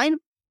online,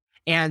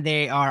 and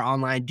they are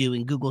online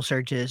doing Google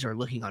searches or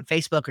looking on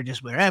Facebook or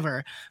just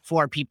wherever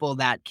for people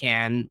that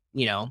can,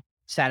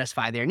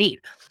 satisfy their need.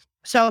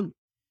 So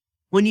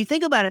when you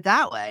think about it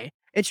that way,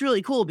 it's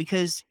really cool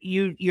because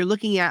you're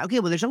looking at, okay,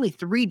 well, there's only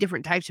three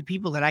different types of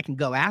people that I can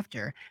go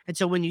after. And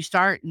so when you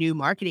start new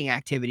marketing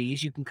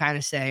activities, you can kind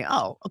of say,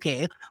 oh,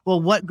 okay, well,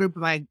 what group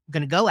am I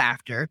going to go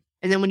after?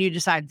 And then when you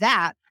decide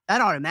that, that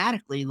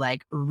automatically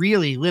like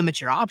really limits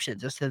your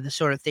options as to the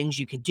sort of things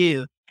you can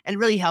do and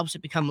really helps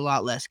it become a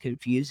lot less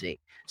confusing.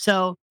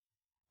 So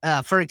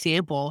for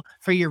example,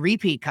 for your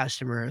repeat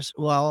customers,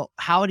 well,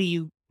 how do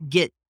you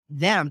get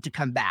them to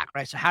come back,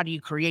 right? So how do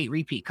you create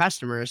repeat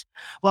customers?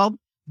 Well,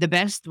 the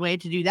best way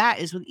to do that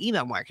is with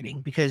email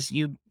marketing because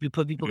you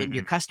put people into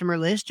your Mhm. customer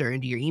list or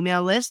into your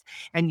email list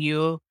and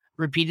you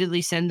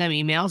repeatedly send them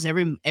emails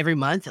every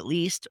month at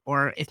least,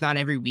 or if not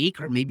every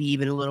week, or maybe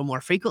even a little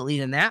more frequently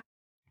than that.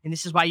 And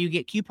this is why you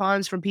get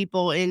coupons from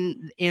people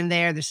in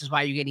there. This is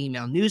why you get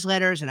email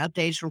newsletters and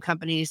updates from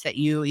companies that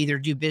you either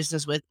do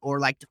business with or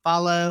like to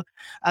follow,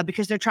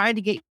 because they're trying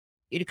to get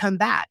you to come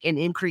back and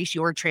increase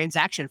your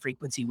transaction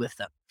frequency with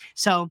them.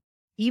 So,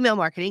 email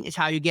marketing is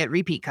how you get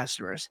repeat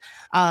customers.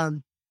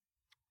 Um,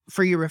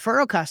 for your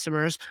referral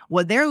customers,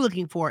 what they're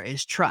looking for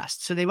is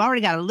trust. So they've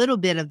already got a little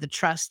bit of the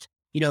trust,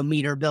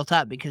 meter built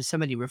up because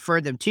somebody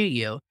referred them to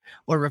you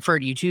or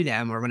referred you to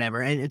them or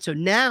whatever. And so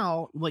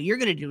now what you're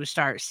going to do is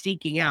start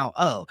seeking out,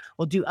 oh,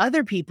 well, do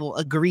other people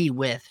agree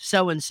with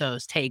so and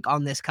so's take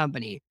on this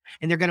company?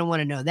 And they're going to want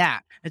to know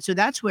that. And so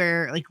that's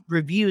where like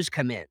reviews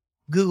come in.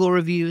 Google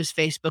reviews,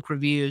 Facebook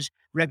reviews,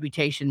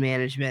 reputation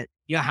management.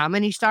 How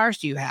many stars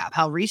do you have?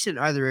 How recent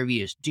are the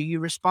reviews? Do you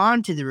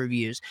respond to the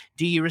reviews?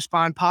 Do you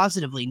respond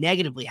positively,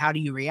 negatively? How do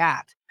you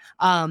react?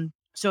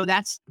 So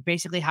that's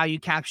basically how you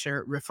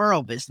capture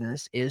referral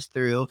business is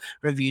through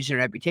reviews and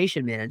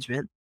reputation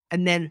management.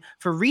 And then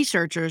for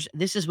researchers,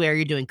 this is where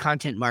you're doing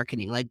content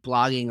marketing, like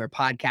blogging or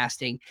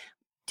podcasting,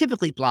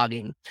 typically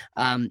blogging,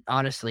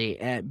 honestly,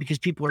 because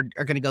people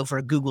are going to go for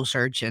a Google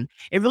search. And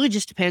it really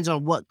just depends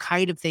on what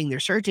kind of thing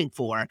they're searching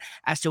for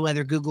as to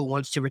whether Google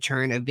wants to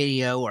return a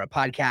video or a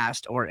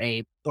podcast or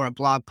a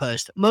blog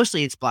post.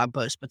 Mostly it's blog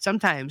posts, but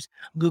sometimes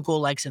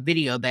Google likes a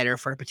video better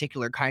for a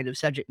particular kind of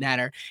subject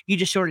matter. You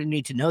just sort of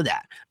need to know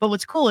that. But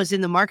what's cool is in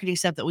the marketing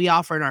stuff that we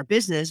offer in our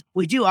business,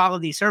 we do all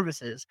of these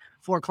services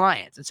for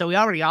clients. And so we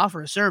already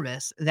offer a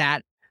service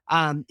that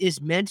is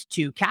meant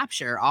to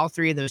capture all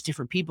three of those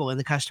different people in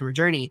the customer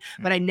journey,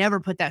 but I never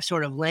put that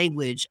sort of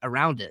language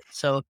around it.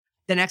 So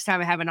the next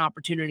time I have an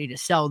opportunity to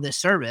sell this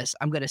service,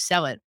 I'm going to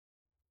sell it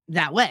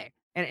that way.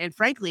 And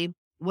frankly,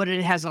 what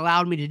it has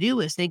allowed me to do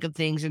is think of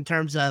things in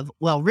terms of,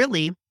 well,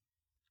 really,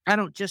 I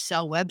don't just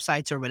sell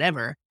websites or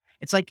whatever.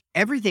 It's like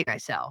everything I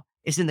sell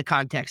is in the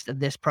context of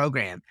this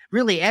program.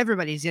 Really,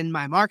 everybody's in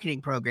my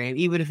marketing program,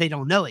 even if they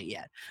don't know it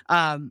yet.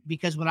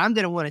 Because what I'm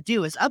going to want to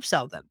do is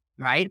upsell them,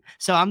 right?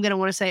 So I'm going to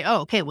want to say,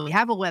 oh, okay, well, we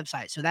have a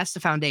website. So that's the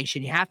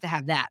foundation. You have to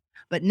have that.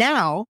 But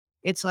now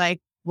it's like,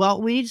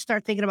 well, we need to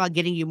start thinking about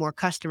getting you more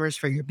customers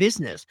for your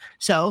business.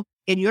 So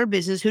in your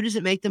business, who does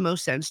it make the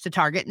most sense to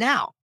target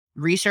now?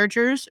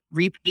 Researchers,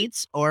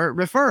 repeats, or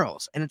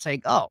referrals? And it's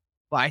like, oh,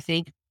 well, I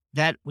think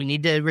that we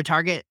need to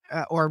retarget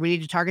or we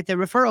need to target the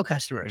referral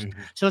customers.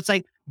 So it's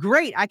like,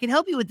 great, I can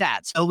help you with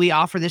that. So we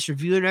offer this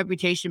review and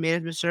reputation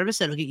management service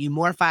that'll get you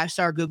more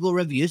 5-star Google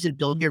reviews and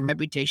build your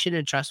reputation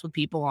and trust with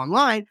people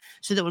online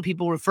so that when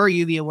people refer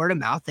you via word of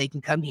mouth, they can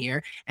come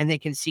here and they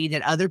can see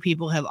that other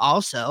people have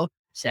also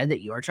said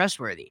that you are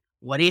trustworthy.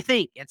 What do you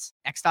think? It's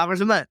X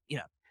dollars a month,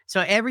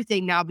 So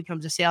everything now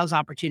becomes a sales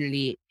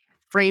opportunity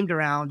framed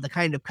around the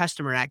kind of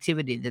customer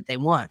activity that they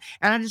want.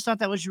 And I just thought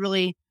that was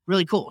really,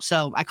 really cool.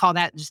 So I call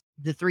that just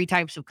the 3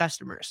 types of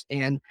customers.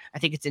 And I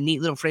think it's a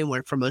neat little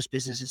framework for most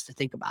businesses to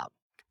think about.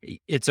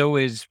 It's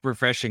always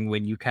refreshing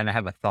when you kind of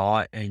have a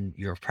thought and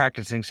you're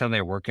practicing something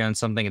or working on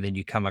something, and then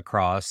you come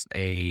across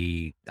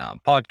a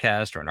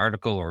podcast or an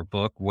article or a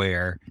book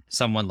where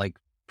someone like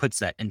puts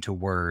that into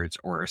words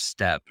or a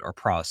step or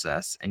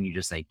process, and you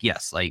just think,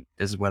 yes, like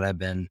this is what I've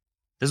been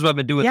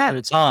doing Yeah, all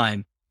the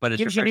time. But it's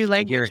gives you new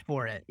refreshing to hear. language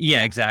for it.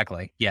 Yeah,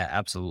 exactly. Yeah,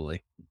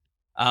 absolutely.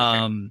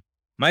 Okay.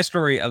 My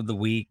story of the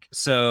week.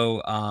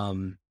 So,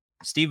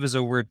 Steve was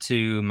over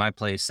to my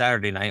place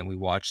Saturday night, and we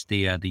watched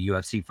the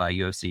UFC fight,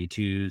 UFC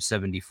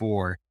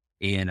 274,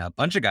 and a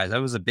bunch of guys.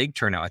 That was a big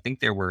turnout. I think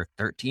there were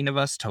 13 of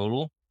us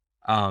total.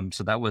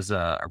 So that was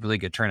a really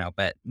good turnout.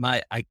 But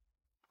I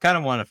kind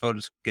of want to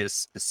focus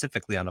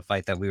specifically on the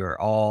fight that I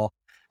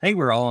think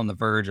we were all on the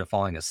verge of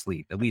falling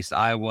asleep. At least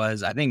I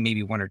was. I think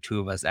maybe 1 or 2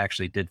 of us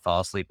actually did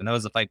fall asleep. And that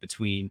was a fight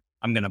between,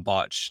 I'm going to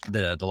botch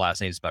the last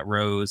names, but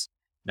Rose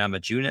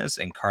Namajunas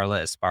and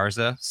Carla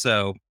Esparza.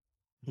 So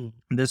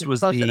this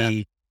was Close enough.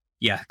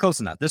 yeah, close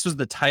enough. This was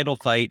the title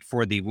fight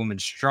for the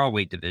women's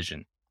strawweight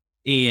division.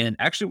 And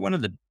actually one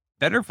of the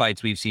better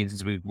fights we've seen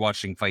since we've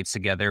watching fights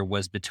together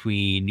was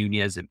between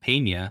Nunez and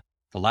Pena.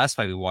 The last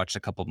fight we watched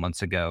a couple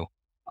months ago.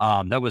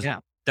 That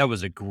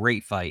was a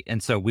great fight.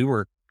 And so we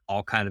were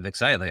all kind of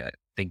excited, like,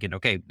 thinking,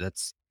 okay,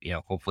 that's,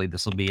 hopefully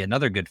this will be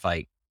another good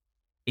fight.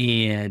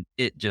 And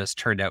it just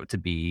turned out to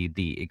be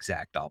the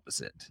exact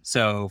opposite.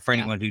 So for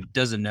anyone who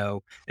doesn't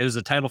know, it was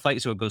a title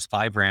fight. So it goes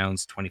 5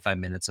 rounds, 25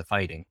 minutes of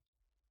fighting.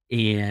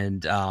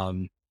 And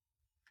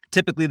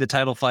typically the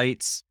title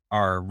fights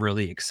are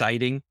really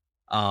exciting.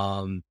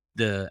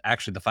 The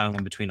final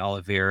one between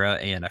Oliveira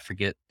and I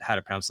forget how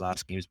to pronounce the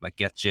last names, but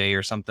Gaethje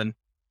or something.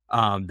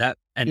 That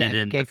ended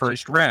in the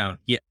first round.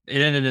 Yeah,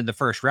 it ended in the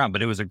first round,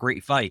 but it was a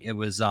great fight. It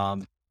was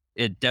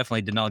it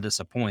definitely did not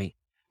disappoint.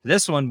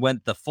 This one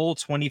went the full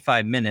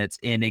 25 minutes,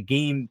 and it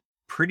gained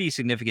pretty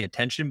significant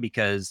attention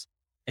because,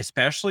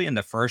 especially in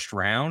the first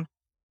round,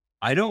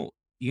 you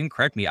can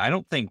correct me, I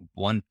don't think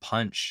one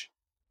punch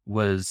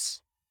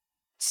was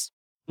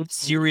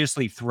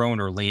seriously thrown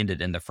or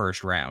landed in the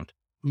first round.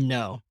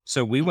 No.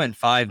 So we went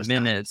 5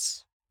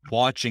 minutes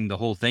watching the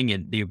whole thing,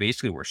 and they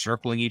basically were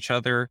circling each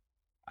other,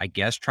 I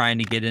guess, trying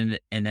to get in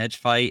an edge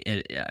fight,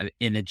 and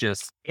it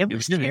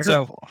was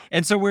terrible.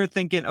 So we're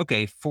thinking,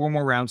 okay, 4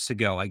 more rounds to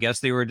go. I guess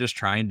they were just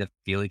trying to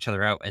feel each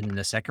other out, and then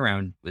the second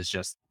round was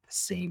just the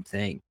same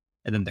thing.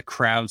 And then the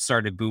crowd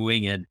started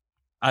booing, and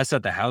us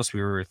at the house,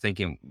 we were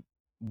thinking,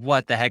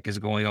 what the heck is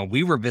going on?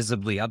 We were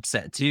visibly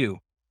upset too,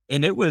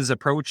 and it was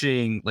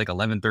approaching like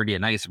 11:30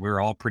 at night, so we were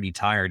all pretty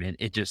tired, and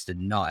it just did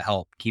not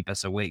help keep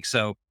us awake.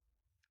 So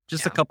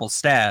just a couple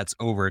stats: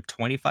 over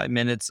 25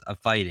 minutes of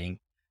fighting,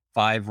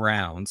 5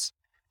 rounds.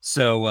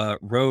 So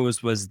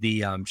Rose was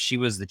she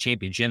was the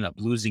champion. She ended up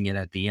losing it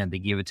at the end. They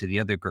gave it to the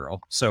other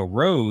girl. So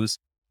Rose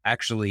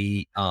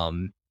actually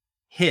had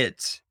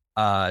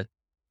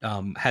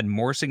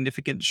more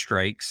significant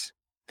strikes,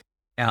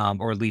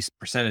 or at least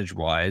percentage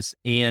wise,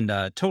 and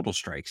total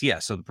strikes. Yeah,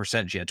 so the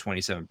percentage, she had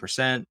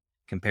 27%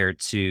 compared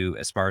to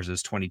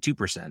Esparza's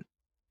 22%.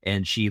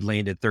 And she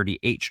landed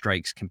 38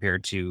 strikes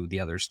compared to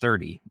the others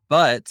 30.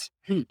 But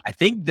I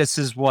think this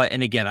is what,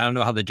 and again, I don't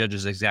know how the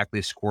judges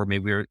exactly scored.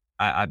 Maybe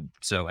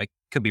so I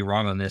could be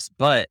wrong on this,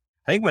 but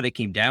I think what it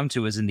came down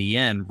to is in the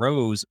end,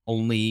 Rose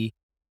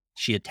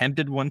she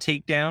attempted one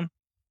takedown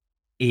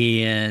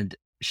and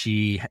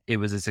it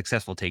was a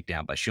successful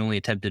takedown, but she only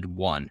attempted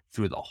one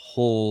through the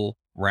whole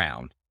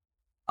round.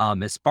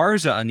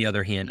 Esparza, on the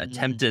other hand, Mm.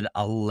 attempted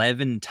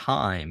 11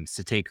 times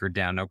to take her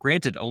down. Now,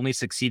 granted, only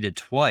succeeded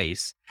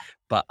twice,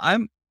 but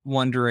I'm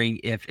wondering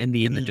if in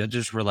the end the Mm.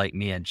 judges were like,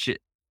 man,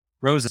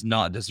 Rose does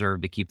not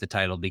deserve to keep the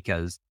title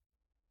because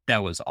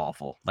that was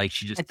awful. Like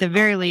she just At the did not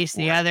very fight least,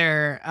 the for it.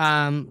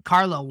 other,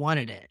 Carla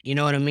wanted it, you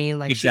know what I mean?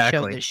 Like,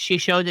 Exactly. she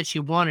showed that she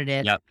wanted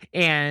it, Yep.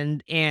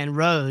 and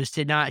Rose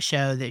did not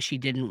show that she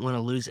didn't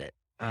wanna lose it.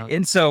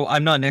 And so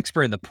I'm not an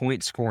expert in the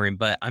point scoring,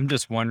 but I'm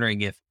just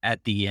wondering if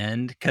at the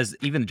end, because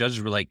even the judges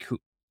were like,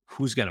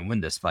 who's going to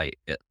win this fight?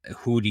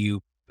 Who do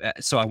you?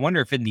 So I wonder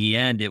if in the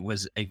end it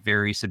was a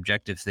very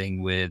subjective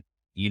thing with,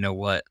 you know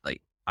what,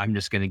 like I'm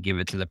just going to give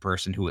it to the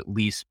person who at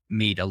least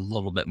made a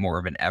little bit more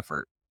of an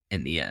effort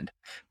in the end.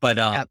 But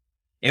Yep.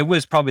 it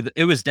was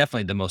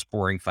definitely the most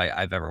boring fight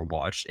I've ever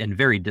watched and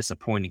very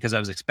disappointing because I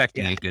was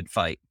expecting Yeah. a good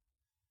fight.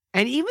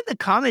 And even the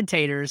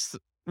commentators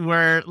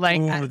were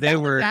like, Oh, they that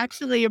was were.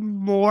 actually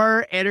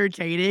more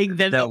entertaining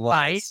than the That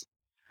fight, was.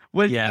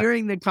 was Yeah.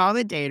 hearing the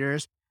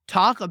commentators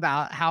talk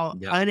about how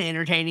Yep.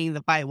 unentertaining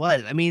the fight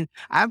was. I mean,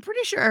 I'm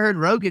pretty sure I heard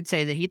Rogan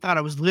say that he thought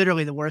it was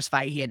literally the worst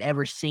fight he had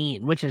ever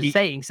seen, which is He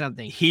saying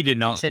something. He did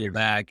not pull Considering.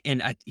 back,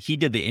 and he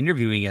did the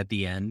interviewing at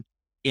the end,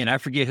 and I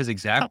forget his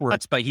exact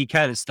words, but he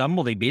kinda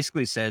stumbled. He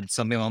basically said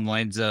something along the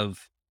lines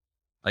of,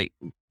 like,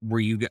 "Were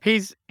you g"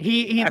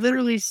 He I for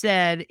literally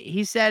said,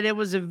 it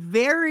was a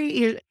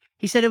very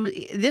he said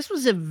this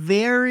was a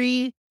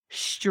very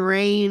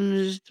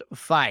strange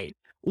fight.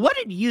 What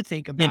did you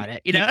think and about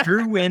it? You he know?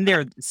 threw in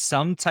there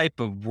some type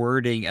of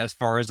wording as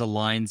far as the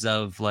lines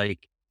of,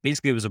 like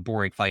basically, it was a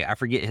boring fight. I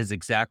forget his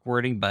exact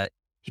wording, but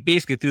he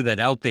basically threw that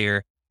out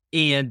there,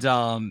 and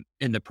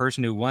the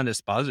person who won,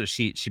 Esposito,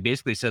 she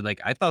basically said,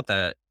 like, "I thought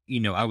that,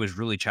 I was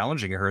really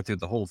challenging her through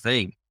the whole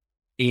thing."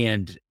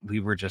 And we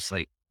were just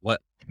like,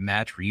 "What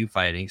match were you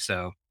fighting?"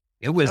 So,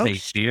 it was So a very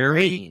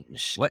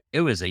strange.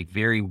 it was a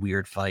very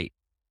weird fight.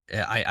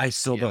 I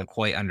still Yeah. don't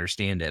quite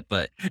understand it,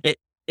 but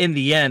in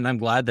the end, I'm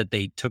glad that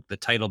they took the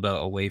title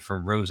belt away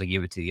from Rose and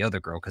gave it to the other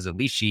girl because at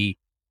least she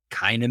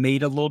kinda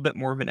made a little bit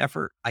more of an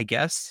effort, I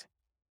guess.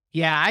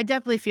 Yeah, I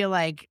definitely feel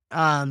like,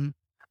 I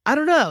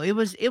don't know, it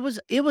was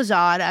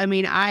odd. I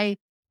mean, I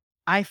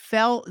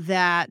felt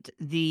that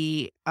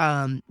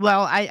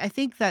well, I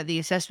think that the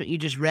assessment you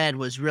just read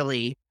was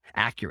really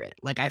accurate.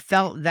 Like, I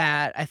felt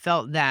that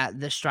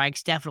the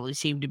strikes definitely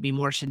seemed to be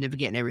more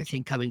significant and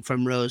everything coming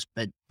from Rose,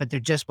 but there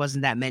just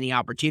wasn't that many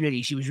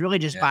opportunities. She was really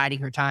just Yeah. biding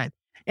her time.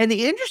 And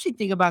the interesting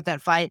thing about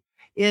that fight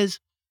is,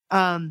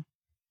 um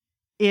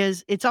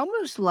it's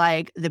almost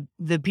like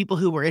the people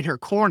who were in her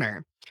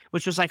corner,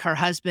 which was like her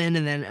husband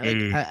and then like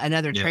Mm.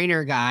 another Yep.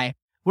 trainer guy,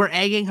 were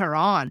egging her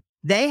on.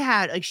 They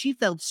had like she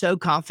felt so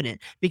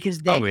confident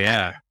because Oh,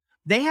 yeah.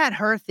 they had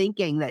her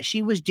thinking that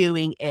she was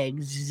doing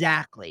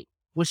exactly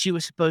what she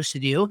was supposed to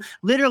do.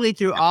 Literally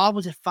through Yep. all,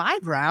 was it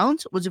 5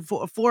 rounds? Was it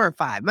four or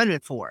five? Might have been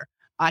four.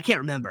 I can't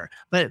remember.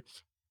 But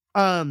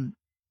um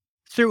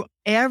through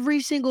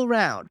every single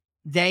round,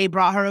 they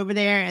brought her over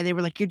there and they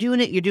were like, "You're doing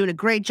it. You're doing a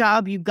great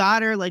job. You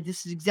got her. Like,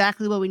 this is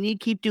exactly what we need.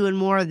 Keep doing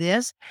more of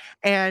this."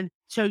 And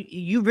so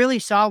you really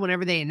saw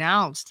whenever they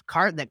announced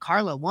that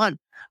Carla won,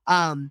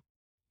 um,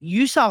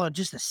 you saw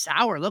just a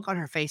sour look on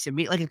her face and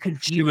like a She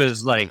confused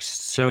was, like, look,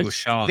 so like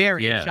shocked.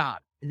 very Yeah.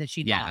 shocked that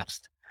she Yeah.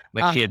 lost.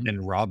 Like she had Um,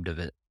 been robbed of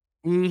it.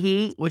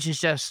 which is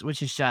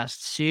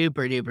just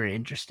super duper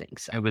interesting.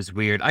 So It was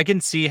weird. I can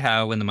see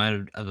how in the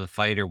mind of a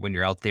fighter, when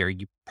you're out there,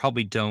 you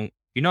probably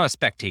you're not a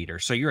spectator,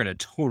 so you're in a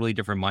totally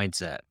different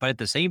mindset. But at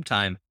the same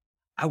time,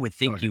 I would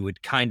think sort of. you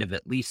would kind of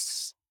at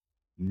least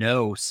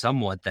know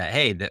somewhat that,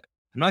 hey, that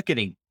I'm not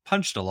getting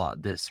punched a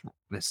lot this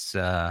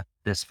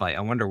fight.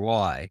 I wonder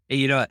why.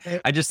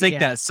 I just think Yeah.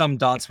 that some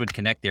dots would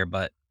connect there.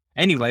 But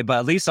anyway, but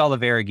at least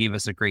Oliveira gave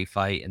us a great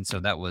fight, and so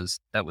that was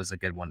a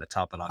good one to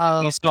top it off.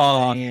 We Oh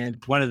saw man.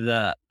 one of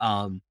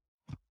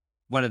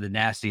the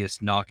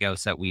nastiest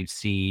knockouts that we've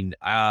seen.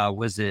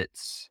 Was it?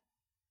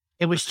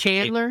 It was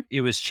Chandler.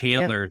 It was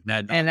Chandler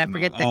that And knocked I him out.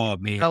 forget the Oh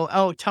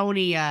man,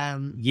 Tony, yeah,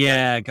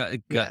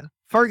 yeah,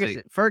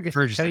 Ferguson,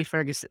 Tony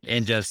Ferguson.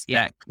 and just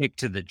Yeah. that kick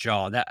to the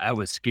jaw that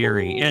was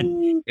scary.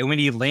 Ooh. And when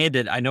he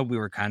landed, I know we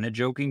were kind of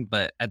joking,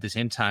 but at the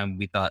same time,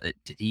 we thought,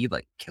 did he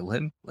like kill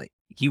him? Like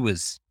he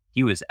was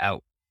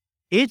out.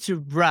 It's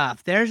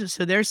rough. There's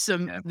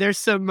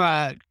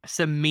Yeah,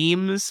 some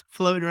memes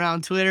floating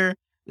around Twitter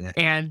yeah,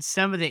 and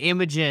some of the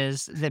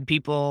images that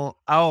people,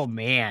 oh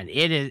man,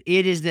 it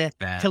is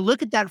bad. to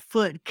look at that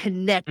foot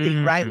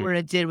connecting right Mhm. where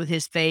it did with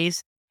his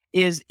face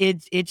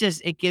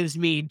it gives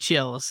me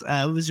chills.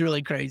 It was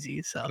really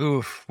crazy. So,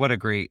 Oof, what a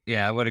great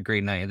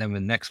night. And then the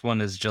next one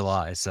is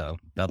July, so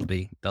that'll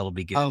be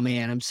good. oh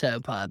man, I'm so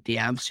pumped.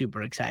 Yeah, I'm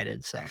super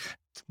excited. So.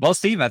 Well,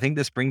 Steve, I think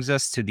this brings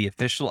us to the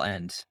official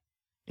end.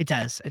 It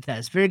does. It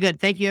does. Very good.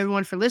 Thank you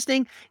everyone for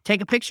listening.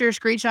 Take a picture,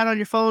 screenshot on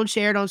your phone,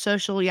 share it on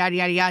social, yada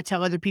yada yada.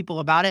 Tell other people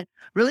about it.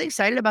 Really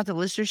excited about the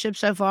listenership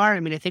so far.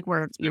 I mean, I think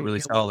we're It's been really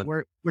we're solid.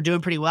 we're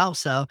doing pretty well.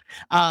 So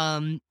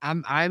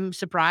I'm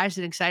surprised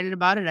and excited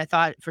about it. I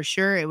thought for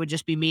sure it would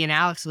just be me and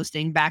Alex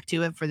listening back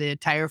to it for the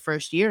entire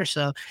first year.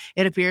 So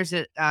it appears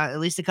that at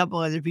least a couple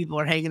other people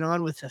are hanging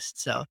on with us.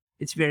 So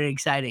it's very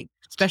exciting,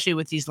 especially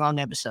with these long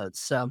episodes.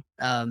 So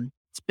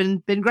it's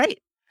been great.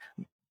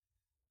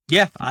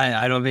 Yeah,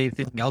 I don't have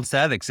anything else to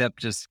add except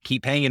just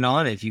keep hanging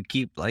on. If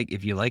you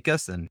like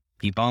us, then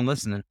keep on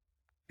listening.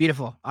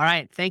 Beautiful. All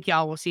right. Thank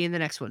y'all. We'll see you in the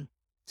next one.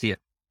 See ya.